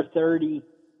 20 or 30,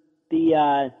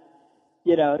 the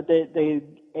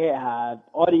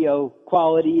audio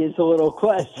quality is a little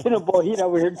questionable. We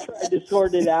were trying to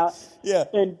sort it out, Yeah.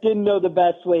 and didn't know the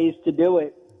best ways to do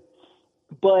it.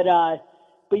 But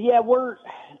yeah,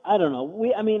 I don't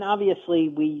know. Obviously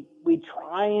we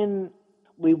try and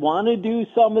we want to do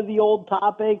some of the old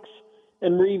topics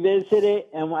and revisit it,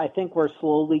 and I think we're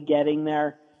slowly getting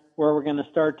there where we're going to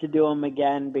start to do them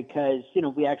again because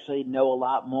we actually know a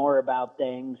lot more about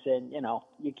things, and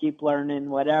you keep learning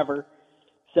whatever.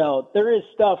 So there is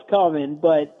stuff coming,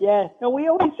 but yeah,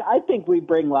 I think we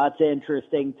bring lots of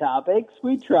interesting topics.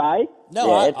 We try. No,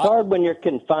 yeah, it's hard when you're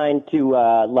confined to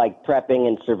like prepping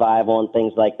and survival and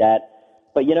things like that.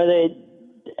 But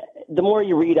the more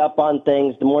you read up on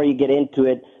things, the more you get into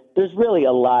it. There's really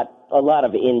a lot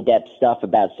of in-depth stuff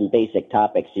about some basic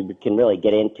topics you can really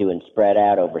get into and spread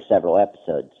out over several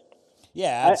episodes.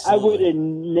 Yeah, absolutely.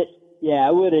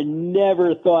 I would have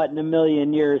never thought in a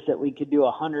million years that we could do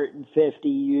 150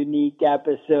 unique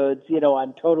episodes,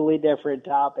 on totally different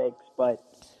topics. But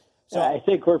I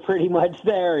think we're pretty much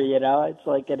there, It's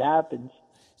like it happens.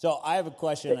 So I have a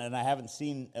question, and I haven't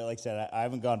seen, like I said, I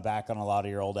haven't gone back on a lot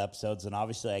of your old episodes, and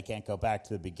obviously I can't go back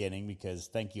to the beginning because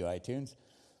thank you, iTunes.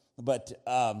 But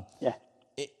yeah.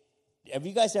 Have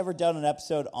you guys ever done an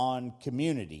episode on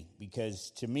community?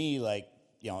 Because to me, like,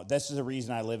 this is the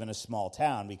reason I live in a small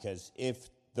town, because if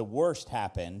the worst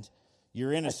happened,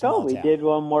 you're in a small town. I thought we did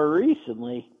one more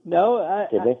recently. No,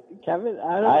 Did we? Kevin,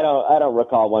 I don't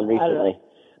recall one recently.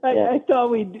 I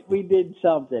thought we did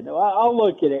something. I'll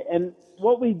look at it. And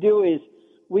what we do is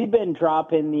we've been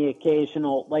dropping the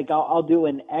occasional, like I'll do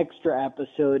an extra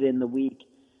episode in the week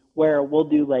where we'll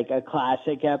do like a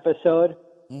classic episode,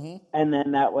 and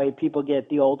then that way people get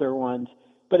the older ones.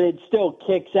 But it still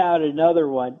kicks out another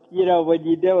one, when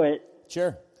you do it.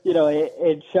 Sure.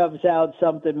 It shoves out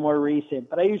something more recent.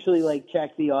 But I usually like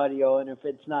check the audio, and if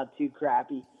it's not too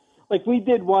crappy. Like we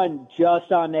did one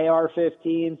just on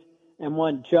AR-15s and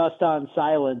one just on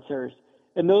silencers.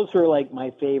 And those were like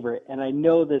my favorite. And I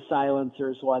know the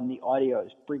silencers one, the audio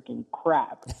is freaking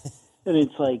crap. And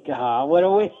it's like, what a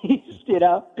waste,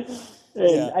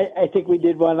 And I think we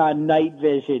did one on night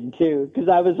vision, too, because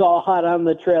I was all hot on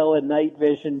the trail in night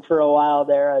vision for a while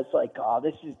there. I was like,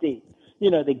 this is the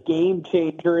game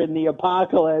changer in the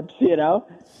apocalypse,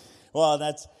 Well,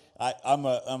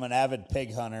 I'm an avid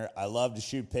pig hunter. I love to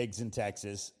shoot pigs in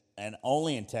Texas, and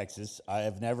only in Texas. I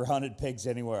have never hunted pigs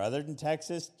anywhere other than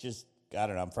Texas. Just, I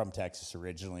don't know, I'm from Texas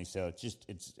originally, so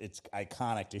it's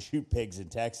iconic to shoot pigs in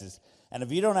Texas. And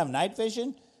if you don't have night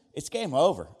vision, it's game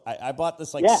over. I bought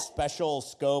this special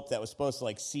scope that was supposed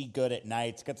to see good at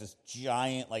night. It's got this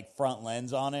giant front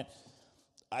lens on it.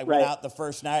 I went out the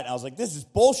first night and I was like, this is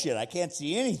bullshit. I can't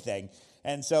see anything.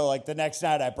 And so the next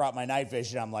night I brought my night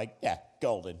vision. I'm like, yeah,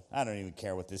 golden. I don't even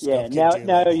care what this scope can do.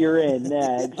 Now you're in.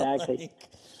 Yeah, exactly.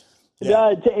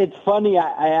 No, it's funny.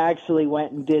 I actually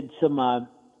went and did some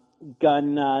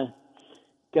gun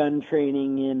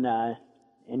training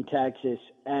in Texas,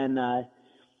 and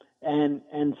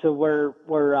so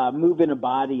we're moving a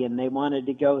body, and they wanted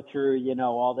to go through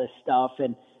all this stuff,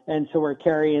 and so we're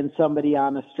carrying somebody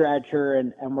on a stretcher,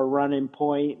 and we're running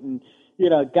point, and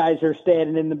guys are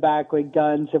standing in the back with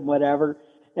guns and whatever,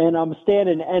 and I'm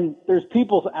standing, and there's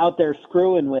people out there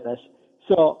screwing with us.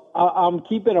 So I'm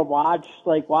keeping a watch,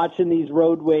 like watching these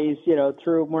roadways,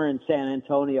 through. We're in San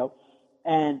Antonio,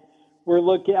 and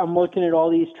I'm looking at all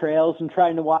these trails and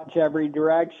trying to watch every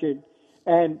direction.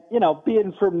 And,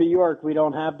 being from New York, we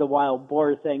don't have the wild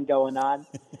boar thing going on.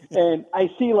 And I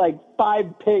see like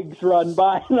 5 pigs run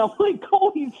by, and I'm like,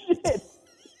 holy shit.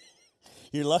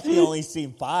 You're lucky you only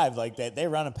seen 5 like that. They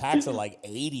run in packs of like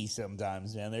 80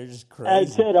 sometimes, man. They're just crazy.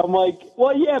 That's it. I'm like,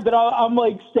 well, yeah, but I'm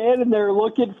like standing there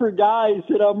looking for guys,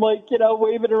 and I'm like,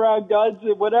 waving around guns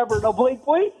and whatever. And I'm like,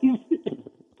 wait,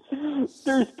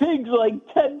 there's pigs like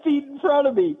 10 feet in front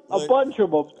of me, a bunch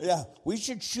of them. Yeah, we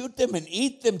should shoot them and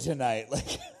eat them tonight.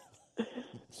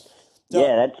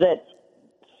 Yeah, that's it.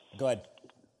 Go ahead.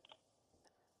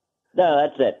 No,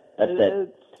 that's it. That's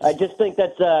it. I just think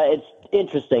that's it's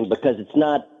interesting because it's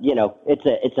not,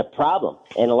 it's a problem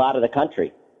in a lot of the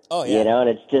country. Oh, yeah. And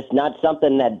it's just not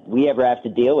something that we ever have to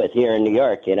deal with here in New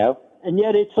York, And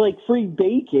yet it's like free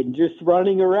bacon just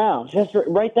running around. Just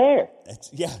right there.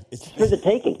 It's for the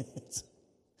taking.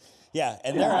 Yeah,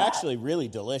 and they're actually really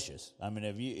delicious. I mean,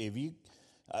 if you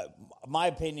my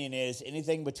opinion is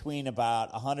anything between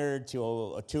about 100 to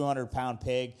a 200-pound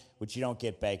pig, which you don't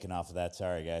get bacon off of that.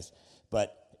 Sorry, guys.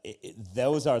 But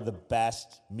those are the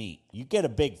best meat. You get a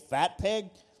big fat pig,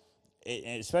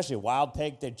 especially a wild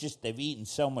pig, they've eaten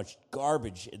so much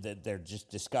garbage that they're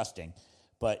just disgusting.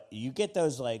 But you get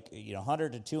those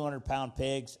 100 to 200-pound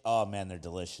pigs, oh, man, they're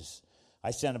delicious.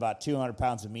 I sent about 200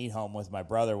 pounds of meat home with my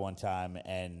brother one time,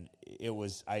 and it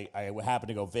was I happened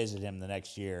to go visit him the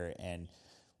next year, and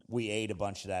we ate a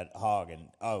bunch of that hog, and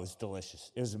it was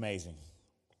delicious. It was amazing.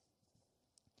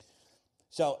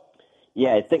 So,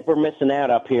 yeah, I think we're missing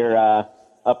out up here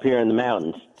in the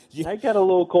mountains. I got a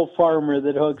local farmer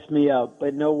that hooks me up,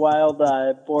 but no wild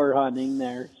boar hunting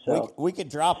there. So we could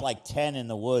drop like 10 in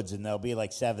the woods, and there'll be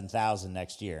like 7,000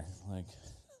 next year.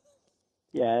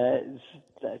 Yeah,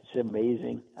 that's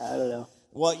amazing. I don't know.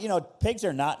 Well, pigs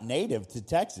are not native to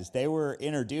Texas. They were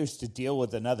introduced to deal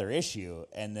with another issue,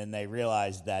 and then they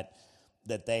realized that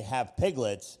they have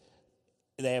piglets.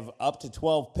 They have up to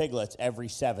 12 piglets every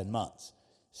 7 months.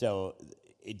 So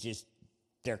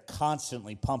they're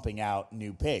constantly pumping out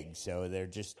new pigs. So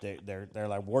they're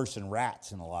like worse than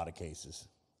rats in a lot of cases.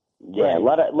 Yeah, a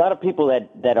lot of people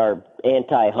that are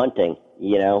anti-hunting,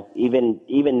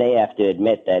 even they have to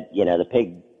admit that,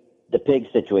 the pig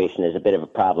situation is a bit of a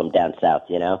problem down south,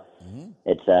 Mm-hmm.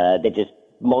 It's they just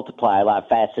multiply a lot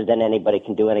faster than anybody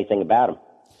can do anything about them.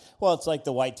 Well, it's like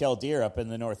the white-tailed deer up in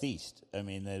the Northeast. I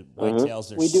mean, the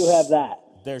whitetails we do have that.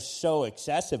 They're so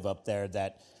excessive up there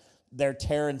that they're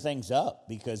tearing things up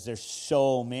because there's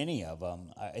so many of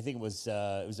them. I think it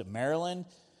was Maryland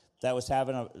that was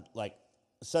having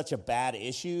such a bad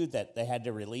issue that they had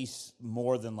to release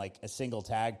more than like a single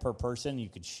tag per person. You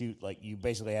could shoot you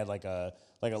basically had like a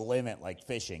limit like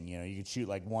fishing. You could shoot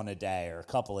like one a day or a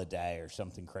couple a day or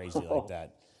something crazy like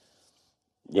that.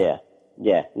 Yeah.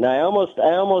 Yeah. No, I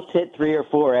almost hit 3 or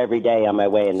 4 every day on my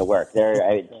way into work.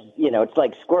 It's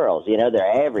like squirrels.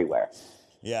 They're everywhere.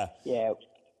 Yeah. Yeah.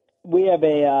 We have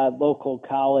a local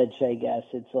college, I guess.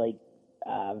 It's like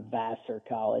Vassar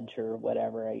College or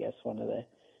whatever. I guess one of the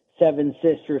 7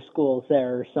 sister schools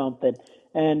there or something.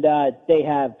 And they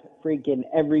have freaking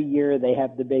every year they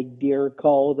have the big deer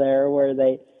call there where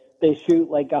they shoot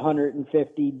like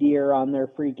 150 deer on their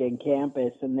freaking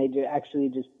campus, and they actually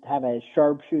just have a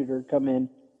sharpshooter come in,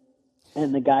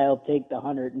 and the guy will take the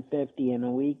 150 in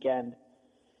a weekend.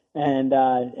 And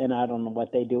I don't know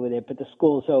what they do with it, but the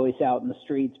school's always out in the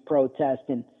streets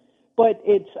protesting. But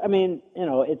it's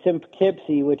in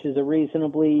Poughkeepsie, which is a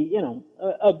reasonably,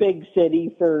 a big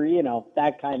city for,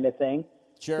 that kind of thing.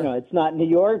 Sure. It's not New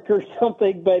York or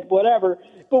something, but whatever.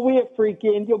 But we have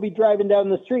you'll be driving down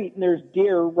the street and there's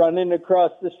deer running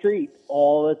across the street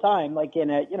all the time, like in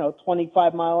a,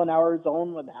 25 mile an hour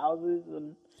zone with houses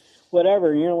and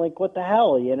whatever. And you're like, what the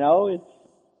hell,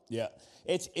 Yeah.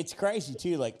 It's crazy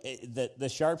too. Like the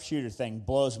sharpshooter thing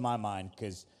blows my mind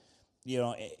because,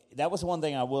 that was one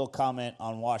thing I will comment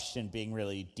on Washington being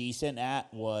really decent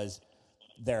at was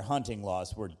their hunting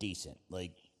laws were decent.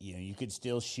 Like, you could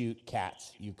still shoot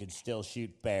cats, you could still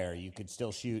shoot bear, you could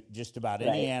still shoot just about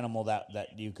any animal that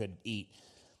you could eat.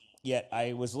 Yet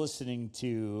I was listening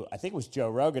to, I think it was Joe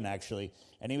Rogan actually,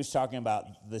 and he was talking about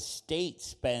the state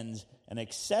spends an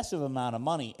excessive amount of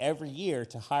money every year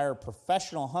to hire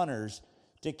professional hunters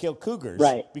to kill cougars,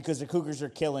 because the cougars are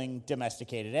killing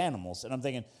domesticated animals. And I'm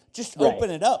thinking, just open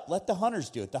it up, let the hunters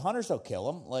do it. The hunters will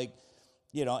kill them,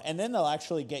 and then they'll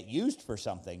actually get used for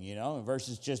something,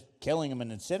 versus just killing them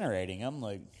and incinerating them.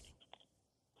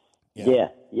 Yeah.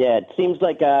 It seems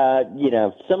like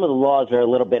some of the laws are a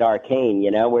little bit arcane,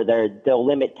 where they'll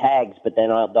limit tags, but then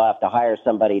they'll have to hire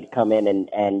somebody to come in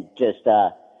and just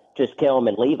kill them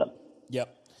and leave them.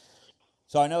 Yep.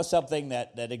 So I know something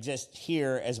that exists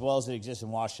here as well as it exists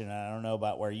in Washington. I don't know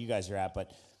about where you guys are at,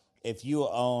 but if you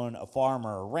own a farm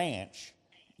or a ranch,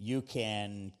 you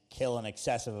can kill an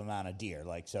excessive amount of deer.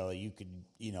 Like, so you could,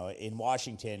 in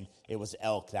Washington, it was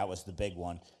elk. That was the big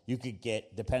one. You could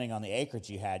get, depending on the acreage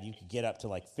you had, you could get up to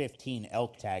like 15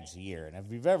 elk tags a year. And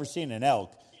if you've ever seen an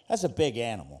elk, that's a big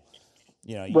animal.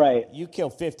 Right. You kill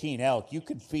 15 elk, you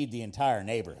could feed the entire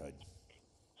neighborhood.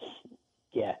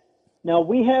 Yeah. Now,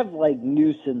 we have, like,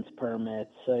 nuisance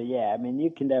permits. So, yeah, I mean, you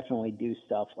can definitely do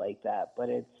stuff like that. But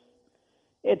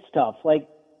it's tough. Like,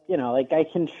 I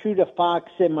can shoot a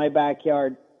fox in my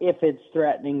backyard if it's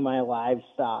threatening my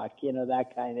livestock,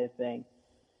 that kind of thing.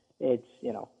 It's,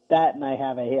 that, and I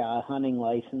have a hunting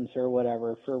license or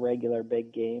whatever for regular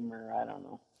big game, or I don't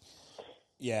know.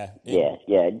 Yeah.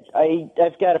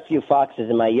 I've got a few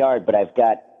foxes in my yard, but I've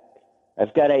got a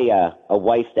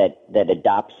wife that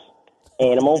adopts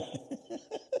animals.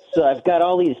 So I've got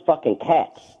all these fucking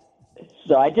cats.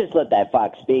 So I just let that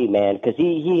fox be, man, because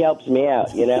he helps me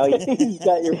out, He's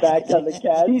got your back on the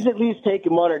cat. He's at least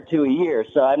taking 1 or 2 a year,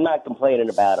 so I'm not complaining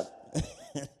about him.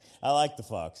 I like the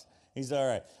fox. He's all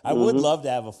right. I would love to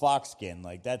have a fox skin.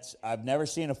 Like, I've never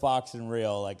seen a fox in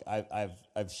real. Like,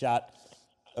 I've shot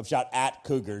at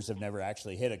cougars. I've never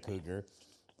actually hit a cougar.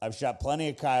 I've shot plenty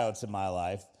of coyotes in my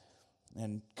life.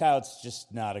 And coyote's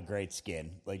just not a great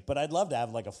skin. Like, but I'd love to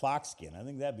have like a fox skin. I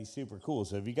think that'd be super cool.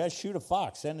 So if you guys shoot a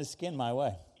fox, send a skin my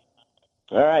way.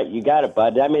 All right, you got it,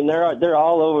 bud. I mean, they're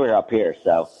all over up here.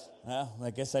 So. Well,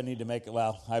 I guess I need to make it.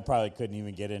 Well, I probably couldn't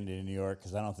even get into New York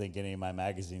because I don't think any of my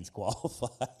magazines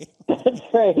qualify. That's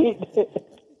right.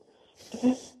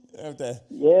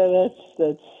 Yeah,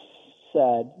 that's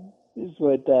sad. Is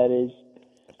what that is.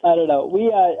 I don't know.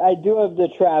 I do have the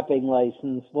trapping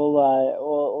license.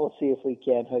 We'll see if we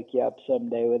can't hook you up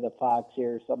someday with a fox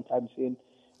here sometime soon.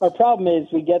 Our problem is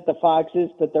we get the foxes,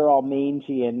 but they're all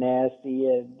mangy and nasty,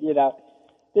 and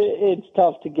it's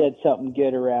tough to get something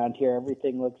good around here.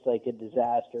 Everything looks like a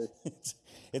disaster.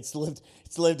 It's lived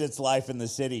its life in the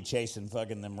city chasing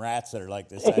fucking them rats that are like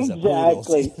the size of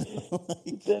exactly.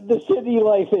 poodles. The city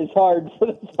life is hard for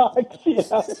the fox,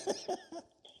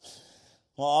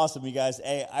 Well, awesome, you guys.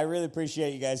 Hey, I really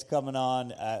appreciate you guys coming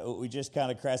on. We just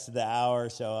kind of crested the hour,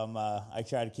 so I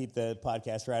try to keep the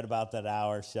podcast right about that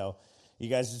hour. So, you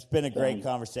guys, it's been a great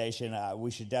conversation. We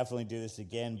should definitely do this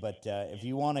again. But if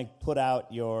you want to put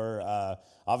out your,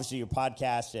 obviously your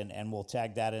podcast, and we'll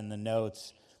tag that in the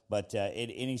notes. But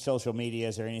any social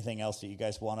medias or anything else that you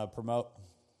guys want to promote?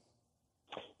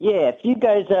 Yeah, if you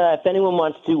guys, if anyone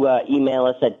wants to email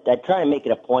us, I try and make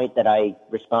it a point that I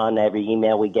respond to every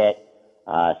email we get.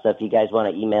 So if you guys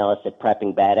want to email us at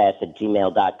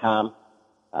preppingbadass@gmail.com.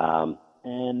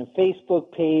 And the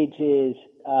Facebook page is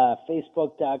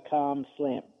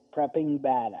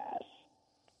facebook.com/preppingbadass.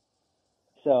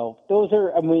 So those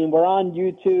are, we're on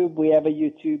YouTube. We have a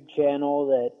YouTube channel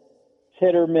that's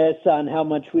hit or miss on how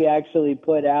much we actually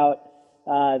put out.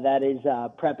 That is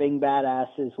Prepping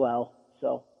Badass as well.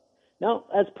 So, no,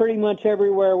 that's pretty much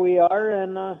everywhere we are,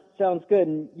 and sounds good.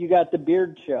 And you got the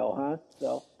Beard Show, huh?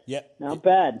 So, yeah, not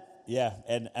bad. Yeah,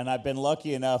 and I've been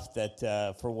lucky enough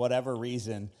that for whatever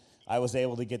reason, I was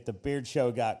able to get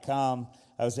thebeardshow.com.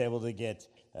 I was able to get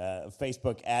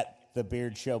Facebook at The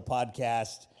Beard Show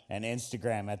Podcast and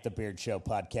Instagram at The Beard Show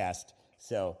Podcast.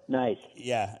 So nice.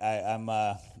 Yeah, I'm.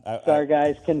 Our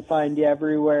guys can find you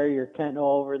everywhere. You're kind of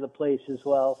all over the place as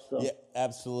well. So yeah,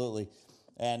 absolutely.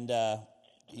 And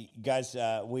guys,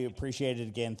 we appreciate it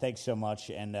again. Thanks so much.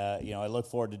 And I look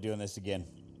forward to doing this again.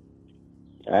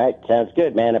 All right, sounds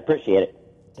good, man. Appreciate it.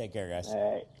 Take care, guys.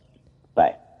 All right.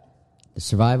 Bye. The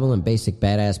Survival and Basic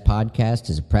Badass Podcast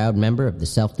is a proud member of the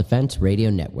Self-Defense Radio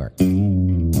Network.